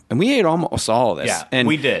bottom, and we ate almost all of this. Yeah, and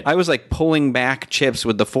we did. I was pulling back chips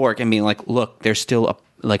with the fork and being like, look, there's still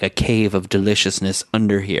a cave of deliciousness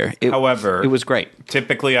under here. However, it was great.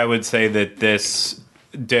 Typically, I would say that this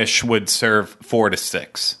dish would serve 4 to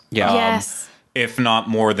 6. Yeah. Yes. If not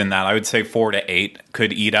more than that. I would say 4 to 8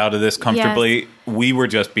 could eat out of this comfortably. Yes. We were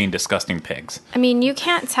just being disgusting pigs. I mean, you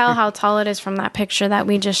can't tell how tall it is from that picture that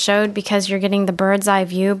we just showed because you're getting the bird's eye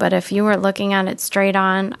view. But if you were looking at it straight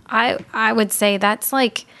on, I would say that's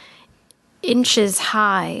inches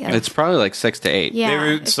high. It's probably 6 to 8. Yeah, They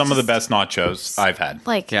were it's some of the just best nachos I've had.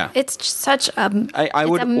 Yeah. It's just such a. I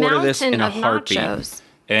would it's a order this in a mountain of heartbeat. nachos.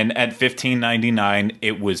 And at $15.99,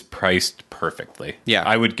 it was priced perfectly. Yeah.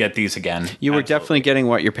 I would get these again. You were Absolutely. definitely getting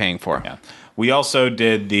what you're paying for. Yeah. We also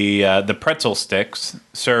did the pretzel sticks,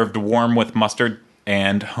 served warm with mustard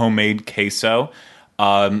and homemade queso.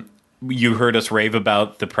 You heard us rave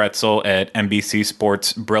about the pretzel at NBC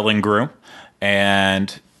Sports Brill and Grew.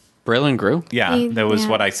 And Brill and Grew? yeah, that was Yeah.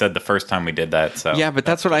 what I said the first time we did that. So Yeah, but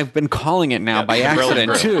that's what I've been calling it now by the Brill and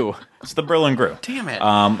accident, Grew. too. It's the Brill and Grew. Damn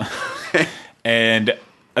it. And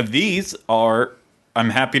these are, I'm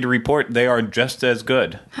happy to report, they are just as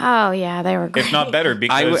good, Oh yeah, they were great. if not better,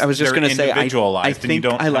 because I was just going to say, I individualized, and you think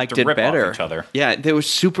don't I have liked to it rip better. off each other. Yeah, they were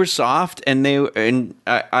super soft, and the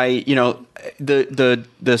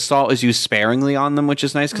salt is used sparingly on them, which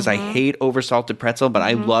is nice because I hate oversalted pretzel, but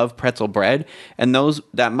I love pretzel bread, and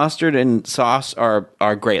that mustard and sauce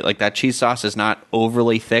are great. Like that cheese sauce is not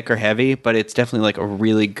overly thick or heavy, but it's definitely a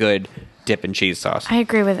really good dip and cheese sauce. I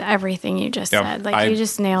agree with everything you just Yeah, said. You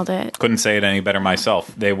just nailed it. Couldn't say it any better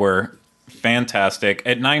myself. They were fantastic.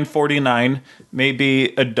 At $9.49,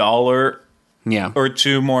 maybe $1 Yeah. or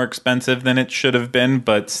 $2 more expensive than it should have been,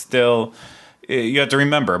 but still, you have to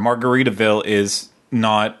remember, Margaritaville is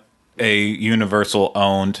not a Universal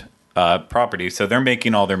owned property, so they're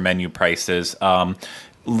making all their menu prices a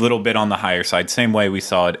little bit on the higher side. Same way we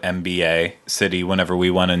saw at MBA City whenever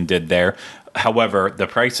we went and did there. However, the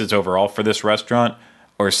prices overall for this restaurant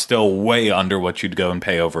are still way under what you'd go and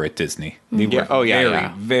pay over at Disney. They were very,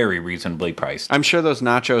 very reasonably priced. I'm sure those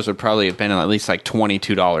nachos would probably have been at least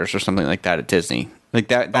 $22 or something like that at Disney.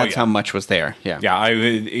 That's how much was there. Yeah. Yeah, I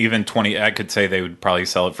would even 20. I could say they would probably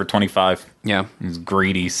sell it for 25. Yeah. These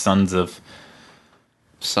greedy sons of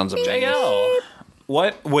JL.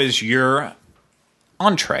 What was your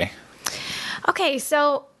entree? Okay,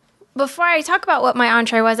 so before I talk about what my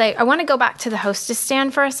entree was, I want to go back to the hostess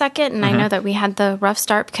stand for a second. And I know that we had the rough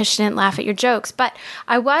start because she didn't laugh at your jokes. But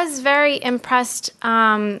I was very impressed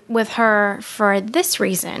with her for this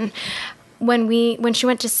reason. When she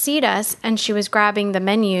went to seat us and she was grabbing the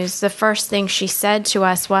menus, the first thing she said to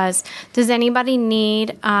us was, "Does anybody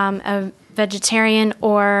need a vegetarian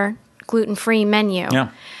or gluten-free menu?"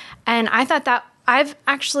 Yeah. And I thought that I've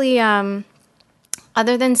actually...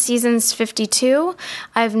 other than Seasons 52,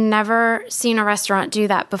 I've never seen a restaurant do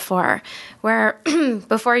that before, where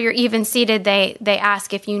before you're even seated, they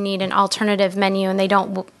ask if you need an alternative menu, and they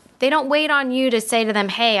don't wait on you to say to them,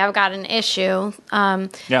 "Hey, I've got an issue."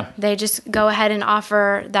 They just go ahead and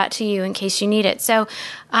offer that to you in case you need it. So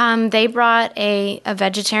they brought a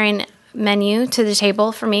vegetarian menu to the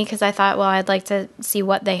table for me because I thought, well, I'd like to see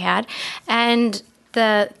what they had. And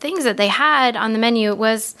the things that they had on the menu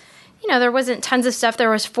was... there wasn't tons of stuff. There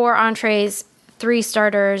was 4 entrees, 3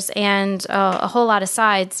 starters, and a whole lot of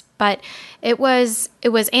sides. But it was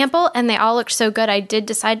ample, and they all looked so good. I did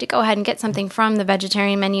decide to go ahead and get something from the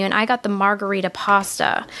vegetarian menu, and I got the margarita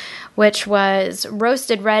pasta, which was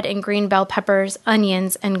roasted red and green bell peppers,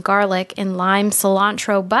 onions, and garlic in lime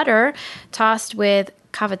cilantro butter, tossed with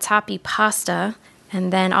cavatappi pasta,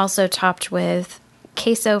 and then also topped with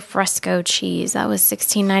queso fresco cheese. That was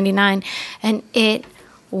 $16.99, and it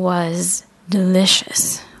was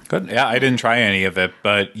delicious. Good. Yeah, I didn't try any of it,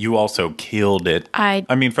 but you also killed it. I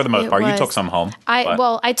mean, for the most part, you took some home.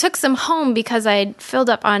 I took some home because I filled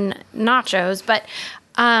up on nachos, but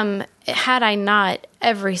had I not,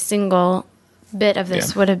 every single bit of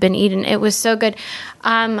this would have been eaten. It was so good.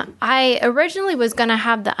 I originally was going to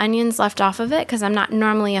have the onions left off of it because I'm not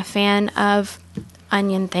normally a fan of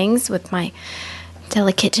onion things with my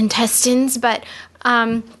delicate intestines, but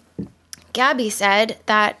Gabby said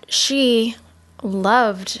that she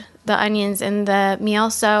loved the onions in the meal,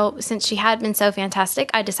 so since she had been so fantastic,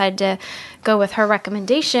 I decided to go with her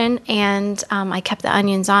recommendation, and I kept the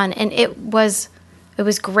onions on, and it was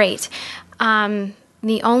great. The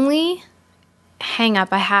only hang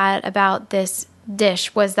up I had about this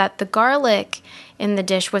dish was that the garlic in the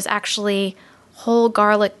dish was actually whole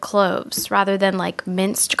garlic cloves rather than like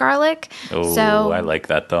minced garlic. Oh, so, I like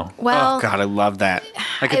that though. Well, oh God, I love that.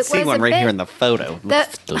 I could see one right here in the photo.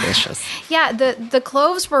 Looks delicious. Yeah, the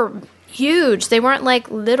cloves were huge. They weren't like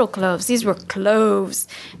little cloves. These were cloves.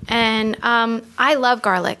 And I love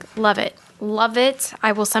garlic. Love it. Love it.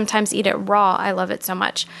 I will sometimes eat it raw. I love it so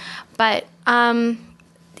much. But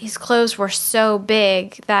these cloves were so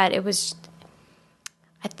big that it was,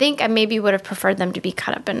 I think I maybe would have preferred them to be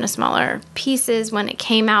cut up into smaller pieces when it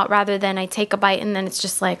came out rather than I take a bite and then it's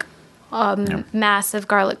just like a massive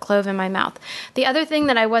garlic clove in my mouth. The other thing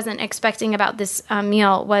that I wasn't expecting about this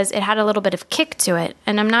meal was it had a little bit of kick to it.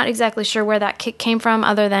 And I'm not exactly sure where that kick came from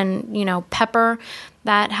other than, pepper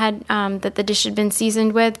that had that the dish had been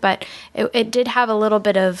seasoned with. But it did have a little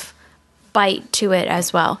bit of bite to it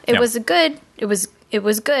as well. It was good. It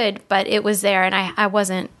was good, but it was there, and I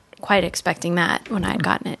wasn't quite expecting that when I had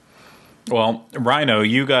gotten it. Well, Rhino,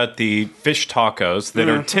 you got the fish tacos that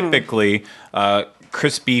are typically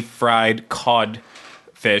crispy fried cod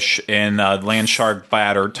fish in land shark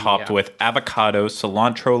batter topped with avocado,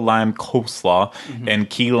 cilantro, lime coleslaw, and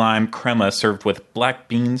key lime crema served with black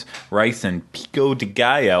beans, rice, and pico de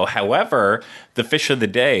gallo. However, the fish of the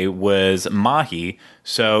day was mahi,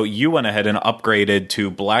 so you went ahead and upgraded to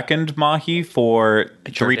blackened mahi for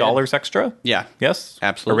 $3 extra? Yeah. Yes?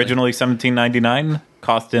 Absolutely. Originally $17.99,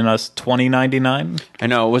 costing us $20.99. I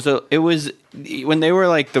know. It was when they were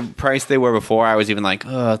like the price they were before, I was even like,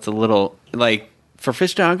 oh, it's a little like for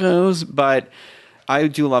fish tacos, but I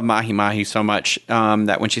do love mahi so much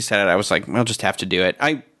that when she said it, I was like, I'll just have to do it.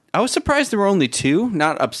 I was surprised there were only two,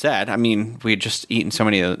 not upset. I mean, we had just eaten so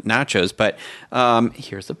many of the nachos, but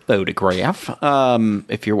here's a photograph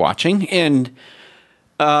if you're watching. And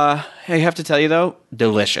I have to tell you, though,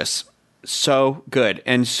 delicious. So good.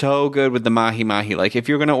 And so good with the mahi. Like, if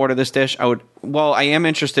you're going to order this dish, I am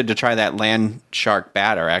interested to try that land shark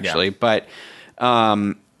batter, actually. Yeah. But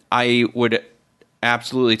I would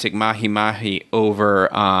absolutely take mahi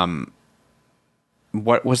over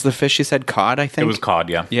what was the fish you said? Cod, I think? It was cod,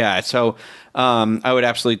 yeah. Yeah, so I would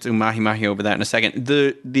absolutely do mahi over that in a second.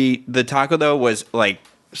 The taco, though, was like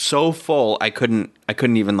so full I couldn't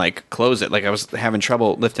even like close it. Like I was having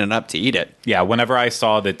trouble lifting it up to eat it. Yeah, whenever I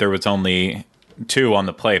saw that there was only two on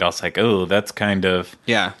the plate, I was like, oh, that's kind of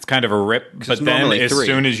it's kind of a rip. But then as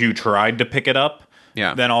soon as you tried to pick it up,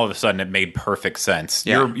 then all of a sudden it made perfect sense.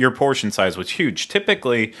 Yeah. Your portion size was huge.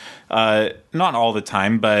 Typically, not all the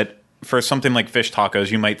time, but for something like fish tacos,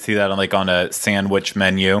 you might see that on a sandwich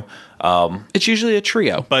menu. It's usually a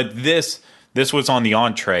trio. But this was on the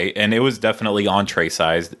entree, and it was definitely entree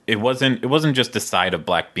sized. It wasn't just a side of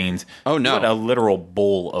black beans. Oh no, but a literal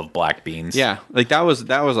bowl of black beans. Yeah, like that was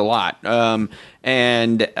a lot.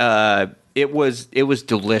 It was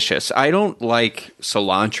delicious. I don't like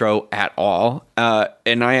cilantro at all,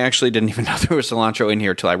 and I actually didn't even know there was cilantro in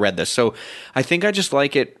here till I read this. So I think I just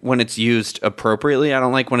like it when it's used appropriately. I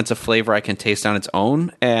don't like when it's a flavor I can taste on its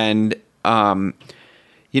own. And the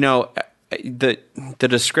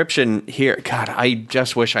description here, God, I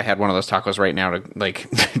just wish I had one of those tacos right now to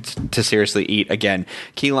to seriously eat again.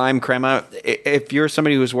 Key lime crema. If you're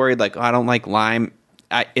somebody who's worried I don't like lime,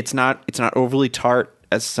 it's not overly tart,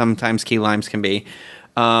 as sometimes key limes can be.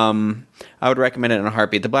 I would recommend it in a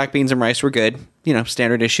heartbeat. The black beans and rice were good,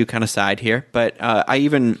 standard issue kind of side here. But I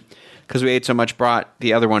even, because we ate so much, brought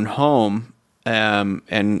the other one home, and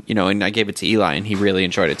I gave it to Eli, and he really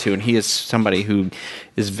enjoyed it too. And he is somebody who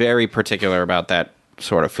is very particular about that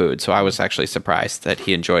sort of food. So I was actually surprised that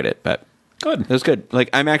he enjoyed it. But good, it was good.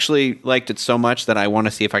 I'm actually liked it so much that I want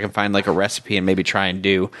to see if I can find a recipe and maybe try and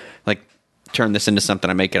do turn this into something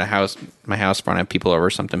I make at my house front, have people over or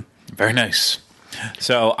something. Very nice.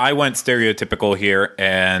 So I went stereotypical here,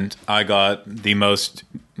 and I got the most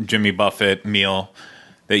Jimmy Buffett meal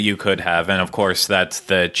that you could have, and of course that's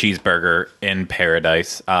the cheeseburger in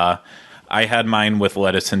paradise. I had mine with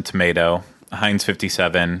lettuce and tomato, Heinz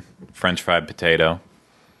 57, French fried potato,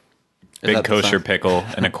 big that the kosher sauce? pickle,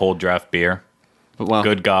 and a cold draft beer. Well,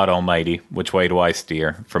 Good God Almighty, which way do I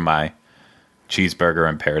steer for my cheeseburger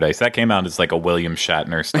in paradise? That came out as like a William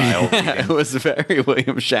Shatner style. it was very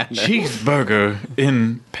William Shatner. Cheeseburger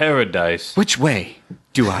in paradise. Which way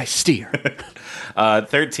do I steer?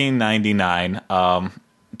 $13.99.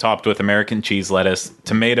 Topped with American cheese, lettuce,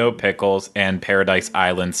 tomato, pickles, and Paradise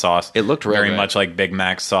Island sauce. It looked real very good. much like Big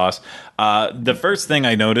Mac sauce. The first thing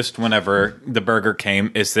I noticed whenever the burger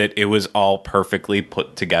came is that it was all perfectly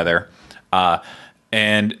put together.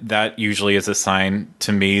 And that usually is a sign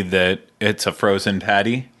to me that it's a frozen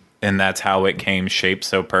patty, and that's how it came shaped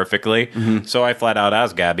so perfectly. Mm-hmm. So I flat out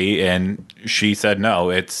asked Gabby, and she said no.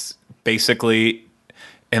 It's basically,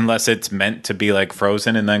 unless it's meant to be like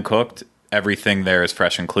frozen and then cooked, everything there is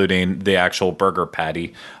fresh, including the actual burger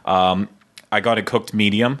patty. I got it cooked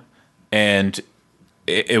medium, and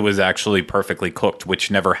it was actually perfectly cooked, which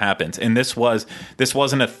never happens. And this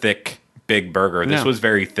wasn't a thick, big burger. This No. was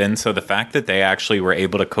very thin. So the fact that they actually were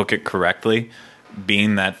able to cook it correctly,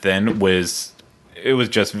 being that thin, was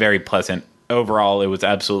just very pleasant. Overall, it was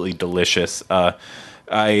absolutely delicious.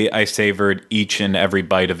 I savored each and every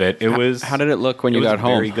bite of it. How did it look when you got a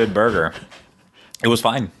home? very good burger. It was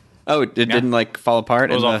fine. Oh, it didn't like fall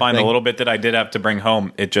apart. It was in all the fine. thing? The little bit that I did have to bring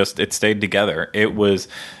home, it stayed together.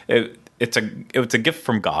 It's a gift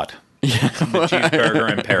from God. The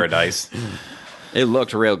cheeseburger in paradise. It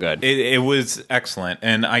looked real good. It was excellent,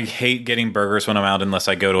 and I hate getting burgers when I'm out unless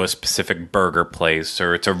I go to a specific burger place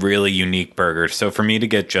or it's a really unique burger. So for me to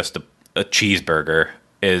get just a cheeseburger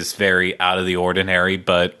is very out of the ordinary,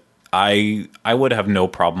 but I would have no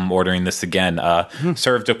problem ordering this again.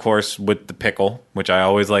 Served, of course, with the pickle, which I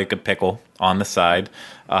always like a pickle on the side.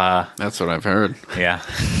 That's what I've heard. Yeah.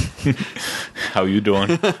 How you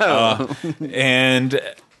doing? And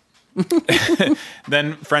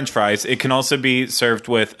then French fries. It can also be served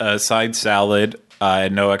with a side salad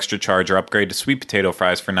at no extra charge, or upgrade to sweet potato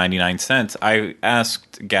fries for 99 cents. I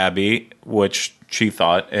asked Gabby which she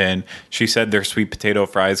thought, and she said their sweet potato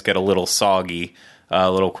fries get a little soggy a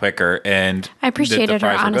little quicker, and I appreciated that the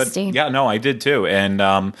her fries are good. honesty. Yeah, no, I did too,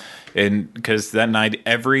 and because that night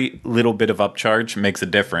every little bit of upcharge makes a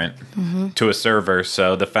difference to a server.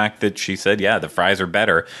 So the fact that she said, yeah, the fries are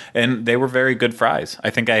better, and they were very good fries.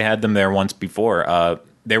 I think I had them there once before.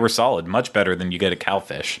 They were solid, much better than you get at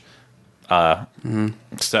Cowfish.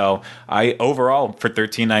 So I overall for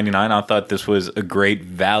 $13.99, I thought this was a great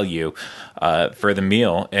value for the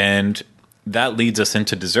meal, and that leads us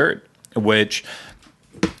into dessert, which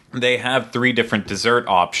they have 3 different dessert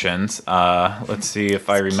options. Let's see if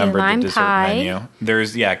I remember the lime dessert pie. menu.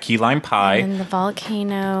 There's key lime pie, And the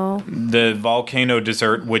volcano. the volcano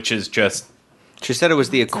dessert, which is just She said it was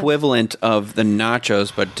the equivalent of the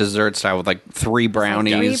nachos, but dessert style with like 3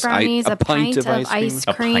 brownies, 3 brownies, a pint of ice A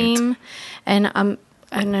pint. cream, and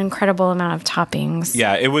an incredible amount of toppings.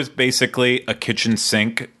 Yeah, it was basically a kitchen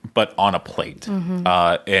sink, but on a plate,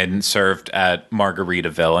 and served at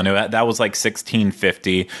Margaritaville, and that was like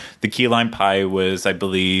 $16.50. The key lime pie was, I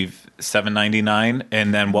believe, $7.99,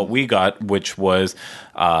 and then what we got, which was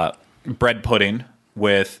bread pudding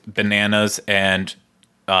with bananas and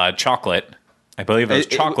chocolate. I believe it was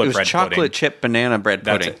chocolate it was bread chocolate pudding. chip banana bread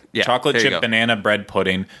That's pudding. it. Yeah, Chocolate there you chip go. banana bread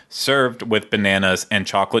pudding served with bananas and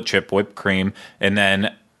chocolate chip whipped cream. And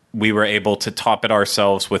then we were able to top it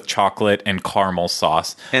ourselves with chocolate and caramel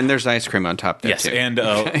sauce. And there's ice cream on top there Yes, too. and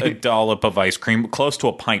a dollop of ice cream, close to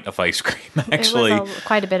a pint of ice cream, actually, It was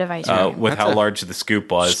quite a bit of ice cream. with That's how a large the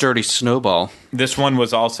scoop was. Sturdy snowball. This one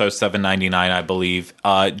was also $7.99, I believe.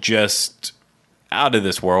 Just out of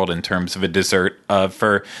this world in terms of a dessert.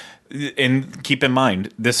 And keep in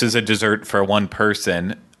mind, this is a dessert for one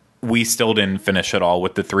person. We still didn't finish it all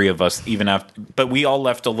with the 3 of us, even after. But we all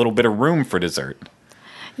left a little bit of room for dessert.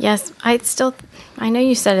 Yes, I know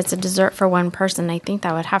you said it's a dessert for one person. I think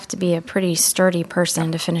that would have to be a pretty sturdy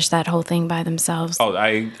person to finish that whole thing by themselves. Oh,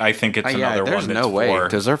 I think it's yeah, another there's one. no That's way. for,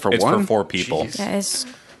 Dessert for it's one? for 4 people. Jeez. Yeah, it's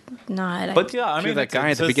not. But yeah, I I mean, that guy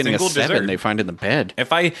it's at the a beginning of single 7 dessert. they find in the bed.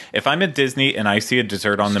 If I'm at Disney and I see a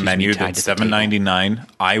dessert on the Excuse me, menu tied that's to the table. $7.99,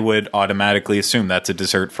 I would automatically assume that's a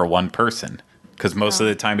dessert for one person, because most of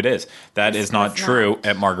the time it is. That is not it's true not.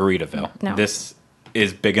 at Margaritaville. No. This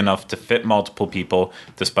is big enough to fit multiple people,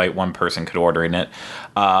 despite one person could order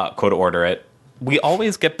it. We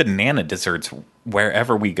always get banana desserts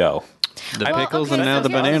wherever we go. The pickles and okay, now so the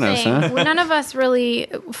here's bananas, thing. huh? Well, none of us really.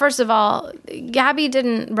 First of all, Gabby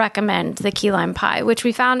didn't recommend the key lime pie, which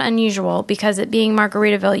we found unusual because it being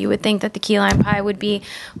Margaritaville, you would think that the key lime pie would be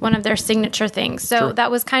one of their signature things. So that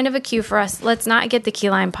was kind of a cue for us. Let's not get the key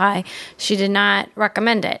lime pie. She did not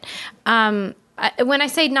recommend it. When I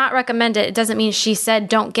say not recommend it, it doesn't mean she said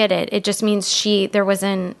don't get it. It just means there was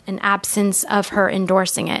an absence of her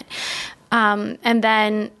endorsing it. And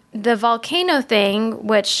then the volcano thing,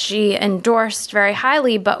 which she endorsed very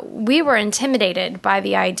highly, but we were intimidated by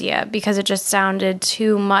the idea because it just sounded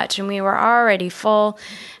too much and we were already full.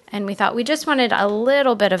 And we thought we just wanted a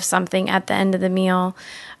little bit of something at the end of the meal.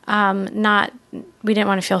 We didn't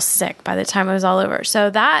want to feel sick by the time it was all over. So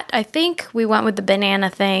that, I think we went with the banana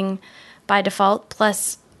thing by default.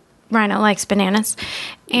 Plus, Rhino likes bananas.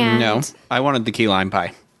 And No, I wanted the key lime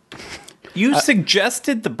pie. You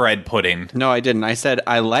suggested the bread pudding. No, I didn't. I said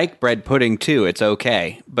I like bread pudding too. It's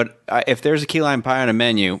okay. But if there's a key lime pie on a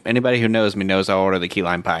menu, anybody who knows me knows I'll order the key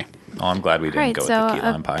lime pie. Oh, I'm glad we didn't Right, go so with the key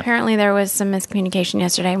lime pie. apparently there was some miscommunication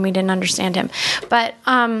yesterday and we didn't understand him. But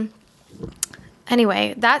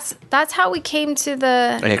anyway, that's how we came to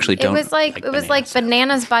the. I actually don't. It was like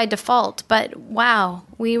bananas by default. But wow,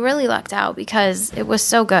 we really lucked out because it was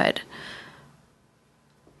so good.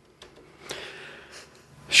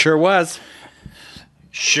 Sure was.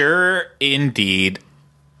 Sure, indeed.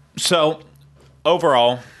 So,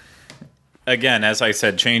 overall, again, as I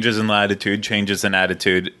said, changes in latitude, changes in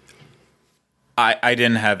attitude. I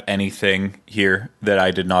didn't have anything here that I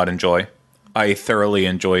did not enjoy. I thoroughly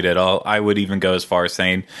enjoyed it all. I would even go as far as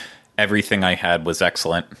saying everything I had was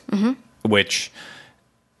excellent, which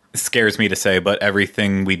scares me to say, but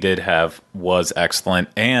everything we did have was excellent.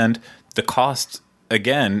 And the cost,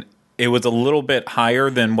 again, it was a little bit higher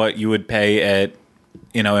than what you would pay at,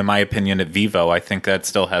 in my opinion, at Vivo. I think that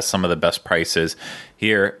still has some of the best prices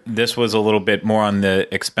here. This was a little bit more on the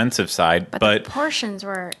expensive side, but the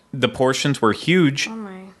portions were huge. oh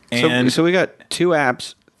my. And So we got 2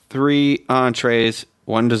 apps, 3 entrees,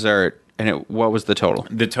 1 dessert, and what was the total?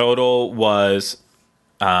 the total was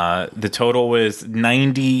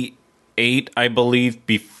 98, I believe,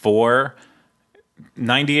 before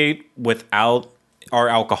 98 without our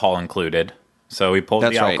alcohol included. So we pulled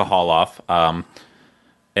That's the right. alcohol off.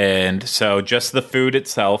 And so just the food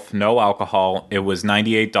itself, no alcohol, it was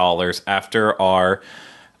 $98. After our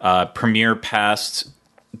Premier Pass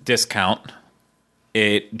discount,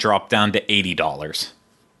 it dropped down to $80,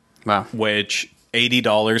 Wow. which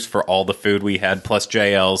 $80 for all the food we had, plus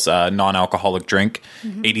JL's non-alcoholic drink,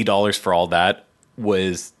 $80 for all that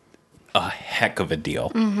was a heck of a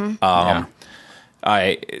deal. Yeah.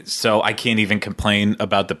 So I can't even complain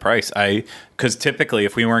about the price. Because typically,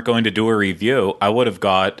 if we weren't going to do a review, I would have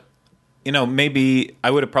got, maybe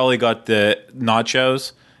I would have probably got the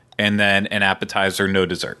nachos and then an appetizer, no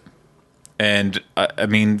dessert. And I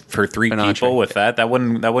mean, for 3 An people entree. with that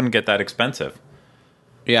wouldn't get that expensive.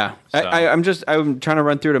 Yeah, So- I'm trying to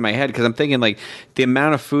run through it in my head because I'm thinking like the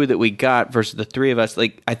amount of food that we got versus the 3 of us.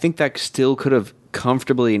 Like I think that still could have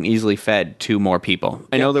comfortably and easily fed 2 more people.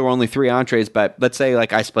 I know there were only 3 entrees, but let's say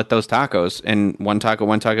like I split those tacos and one taco,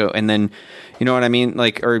 and then you know what I mean?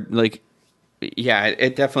 Yeah,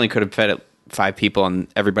 it definitely could have fed 5 people, and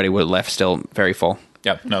everybody would have left still very full.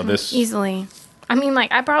 Yeah, no, this Easily. I mean,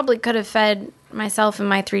 I probably could have fed myself and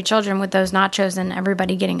my 3 children with those nachos and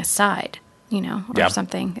everybody getting a side, or Yeah.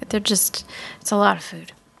 something. It's a lot of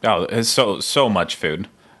food. it's so much food.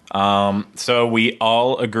 So we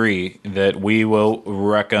all agree that we will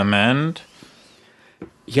recommend.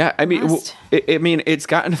 Yeah, I mean, Must. it's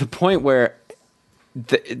gotten to the point where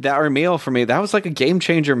our meal for me, that was like a game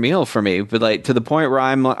changer meal for me. But like to the point where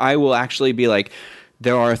I will actually be like,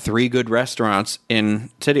 there are 3 good restaurants in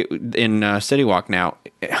City Walk now,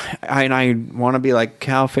 and I want to be like,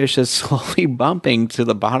 Cowfish is slowly bumping to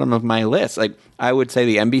the bottom of my list. Like I would say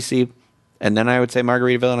the NBC, and then I would say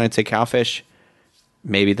Margaritaville, and I'd say Cowfish,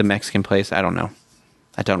 maybe the Mexican place. I don't know.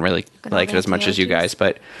 I don't really Good like old it as much as you Auntie guys,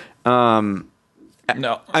 but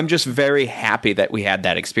No, I'm just very happy that we had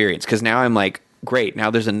that experience because now I'm like, great. Now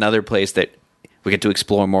there's another place that we get to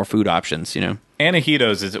explore more food options.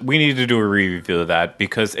 Anahitos we need to do a review of that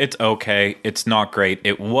because it's okay. It's not great.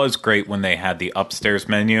 It was great when they had the upstairs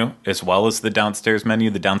menu as well as the downstairs menu.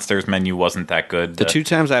 The downstairs menu wasn't that good. The 2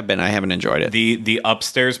 times I've been, I haven't enjoyed it. The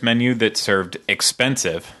upstairs menu that served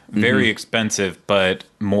expensive, very expensive, but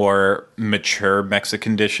more mature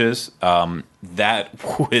Mexican dishes, that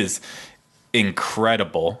was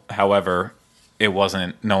incredible. However, it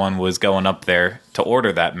wasn't. No one was going up there to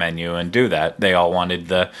order that menu and do that. They all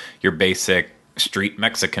wanted your basic street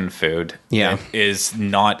Mexican food. Yeah. That is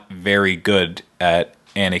not very good at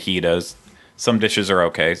antojitos. Some dishes are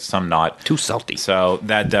okay, some not. Too salty. So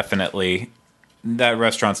that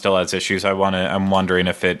restaurant still has issues. I'm wondering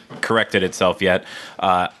if it corrected itself yet.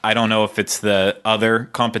 I don't know if it's the other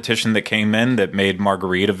competition that came in that made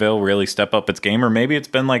Margaritaville really step up its game, or maybe it's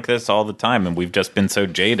been like this all the time and we've just been so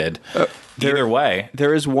jaded. Either way.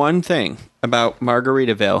 There is one thing about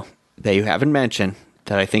Margaritaville that you haven't mentioned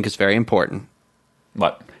that I think is very important.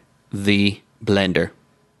 What? The blender.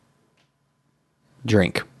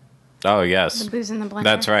 Drink. Oh, yes. The booze in the blender.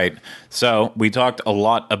 That's right. So we talked a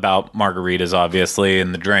lot about margaritas, obviously,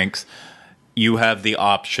 and the drinks. You have the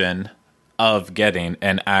option of getting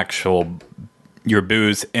your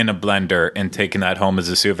booze in a blender and taking that home as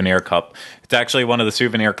a souvenir cup. It's actually one of the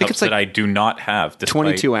souvenir cups that I do not have.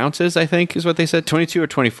 22 ounces, I think, is what they said. 22 or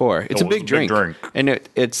 24. It's a big drink. And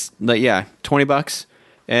it's like, yeah, $20.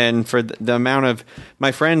 And for the amount of,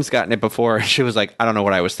 my friend's gotten it before, she was like, I don't know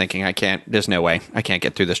what I was thinking. There's no way. I can't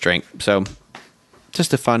get through this drink. So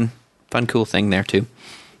just a fun, cool thing there too.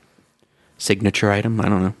 Signature item. I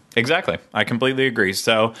don't know. Exactly. I completely agree.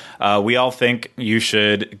 So we all think you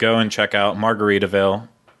should go and check out Margaritaville.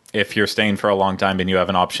 If you're staying for a long time and you have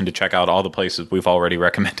an option to check out all the places we've already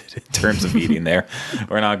recommended in terms of eating there,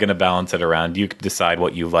 we're not going to balance it around. You can decide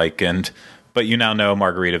what you like, but you now know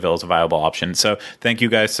Margaritaville is a viable option. So thank you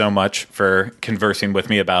guys so much for conversing with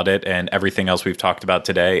me about it and everything else we've talked about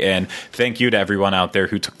today. And thank you to everyone out there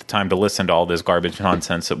who took the time to listen to all this garbage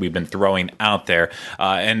nonsense that we've been throwing out there.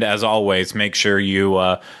 And as always, make sure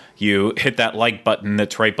you hit that like button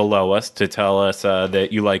that's right below us to tell us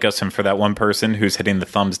that you like us. And for that one person who's hitting the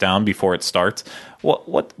thumbs down before it starts,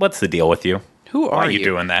 what's the deal with you? Who are you? Why are you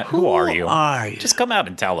doing that? Who are you? Just come out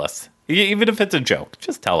and tell us. Even if it's a joke,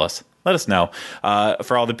 just tell us. Let us know.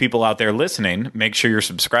 For all the people out there listening, make sure you're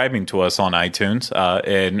subscribing to us on iTunes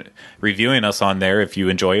and reviewing us on there if you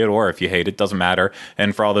enjoy it or if you hate it. Doesn't matter.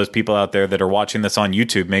 And for all those people out there that are watching this on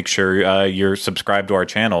YouTube, make sure you're subscribed to our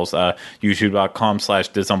channels,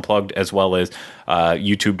 youtube.com/disunplugged, as well as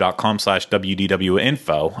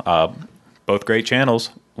youtube.com/WDWinfo. Both great channels.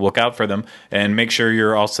 Look out for them. And make sure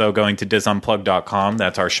you're also going to disunplug.com.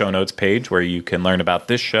 That's our show notes page where you can learn about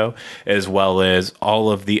this show as well as all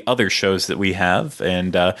of the other shows that we have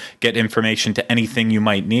and get information to anything you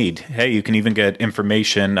might need. Hey, you can even get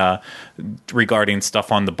information regarding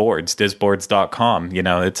stuff on the boards, disboards.com. You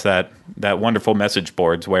know, it's that wonderful message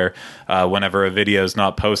boards where whenever a video is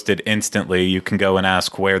not posted instantly, you can go and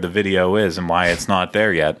ask where the video is and why it's not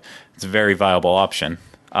there yet. It's a very viable option.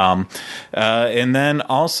 And then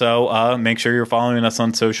also make sure you're following us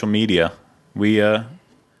on social media. We'll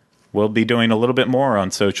be doing a little bit more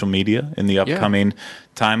on social media in the upcoming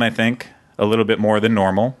time, I think. A little bit more than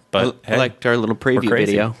normal. But I liked our little preview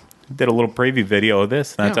video. Did a little preview video of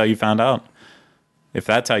this. That's how you found out. If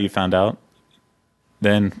that's how you found out,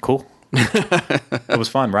 then cool. It was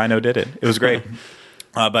fun. Rhino did it. It was great.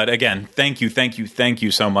 But again, thank you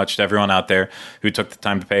so much to everyone out there who took the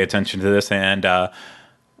time to pay attention to this. And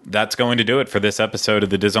that's going to do it for this episode of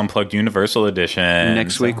the Diz Unplugged Universal Edition.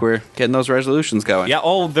 Next week, we're getting those resolutions going. Yeah,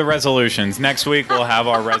 the resolutions. Next week, we'll have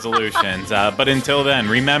our resolutions. But until then,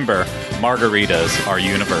 remember, margaritas are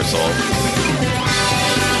universal.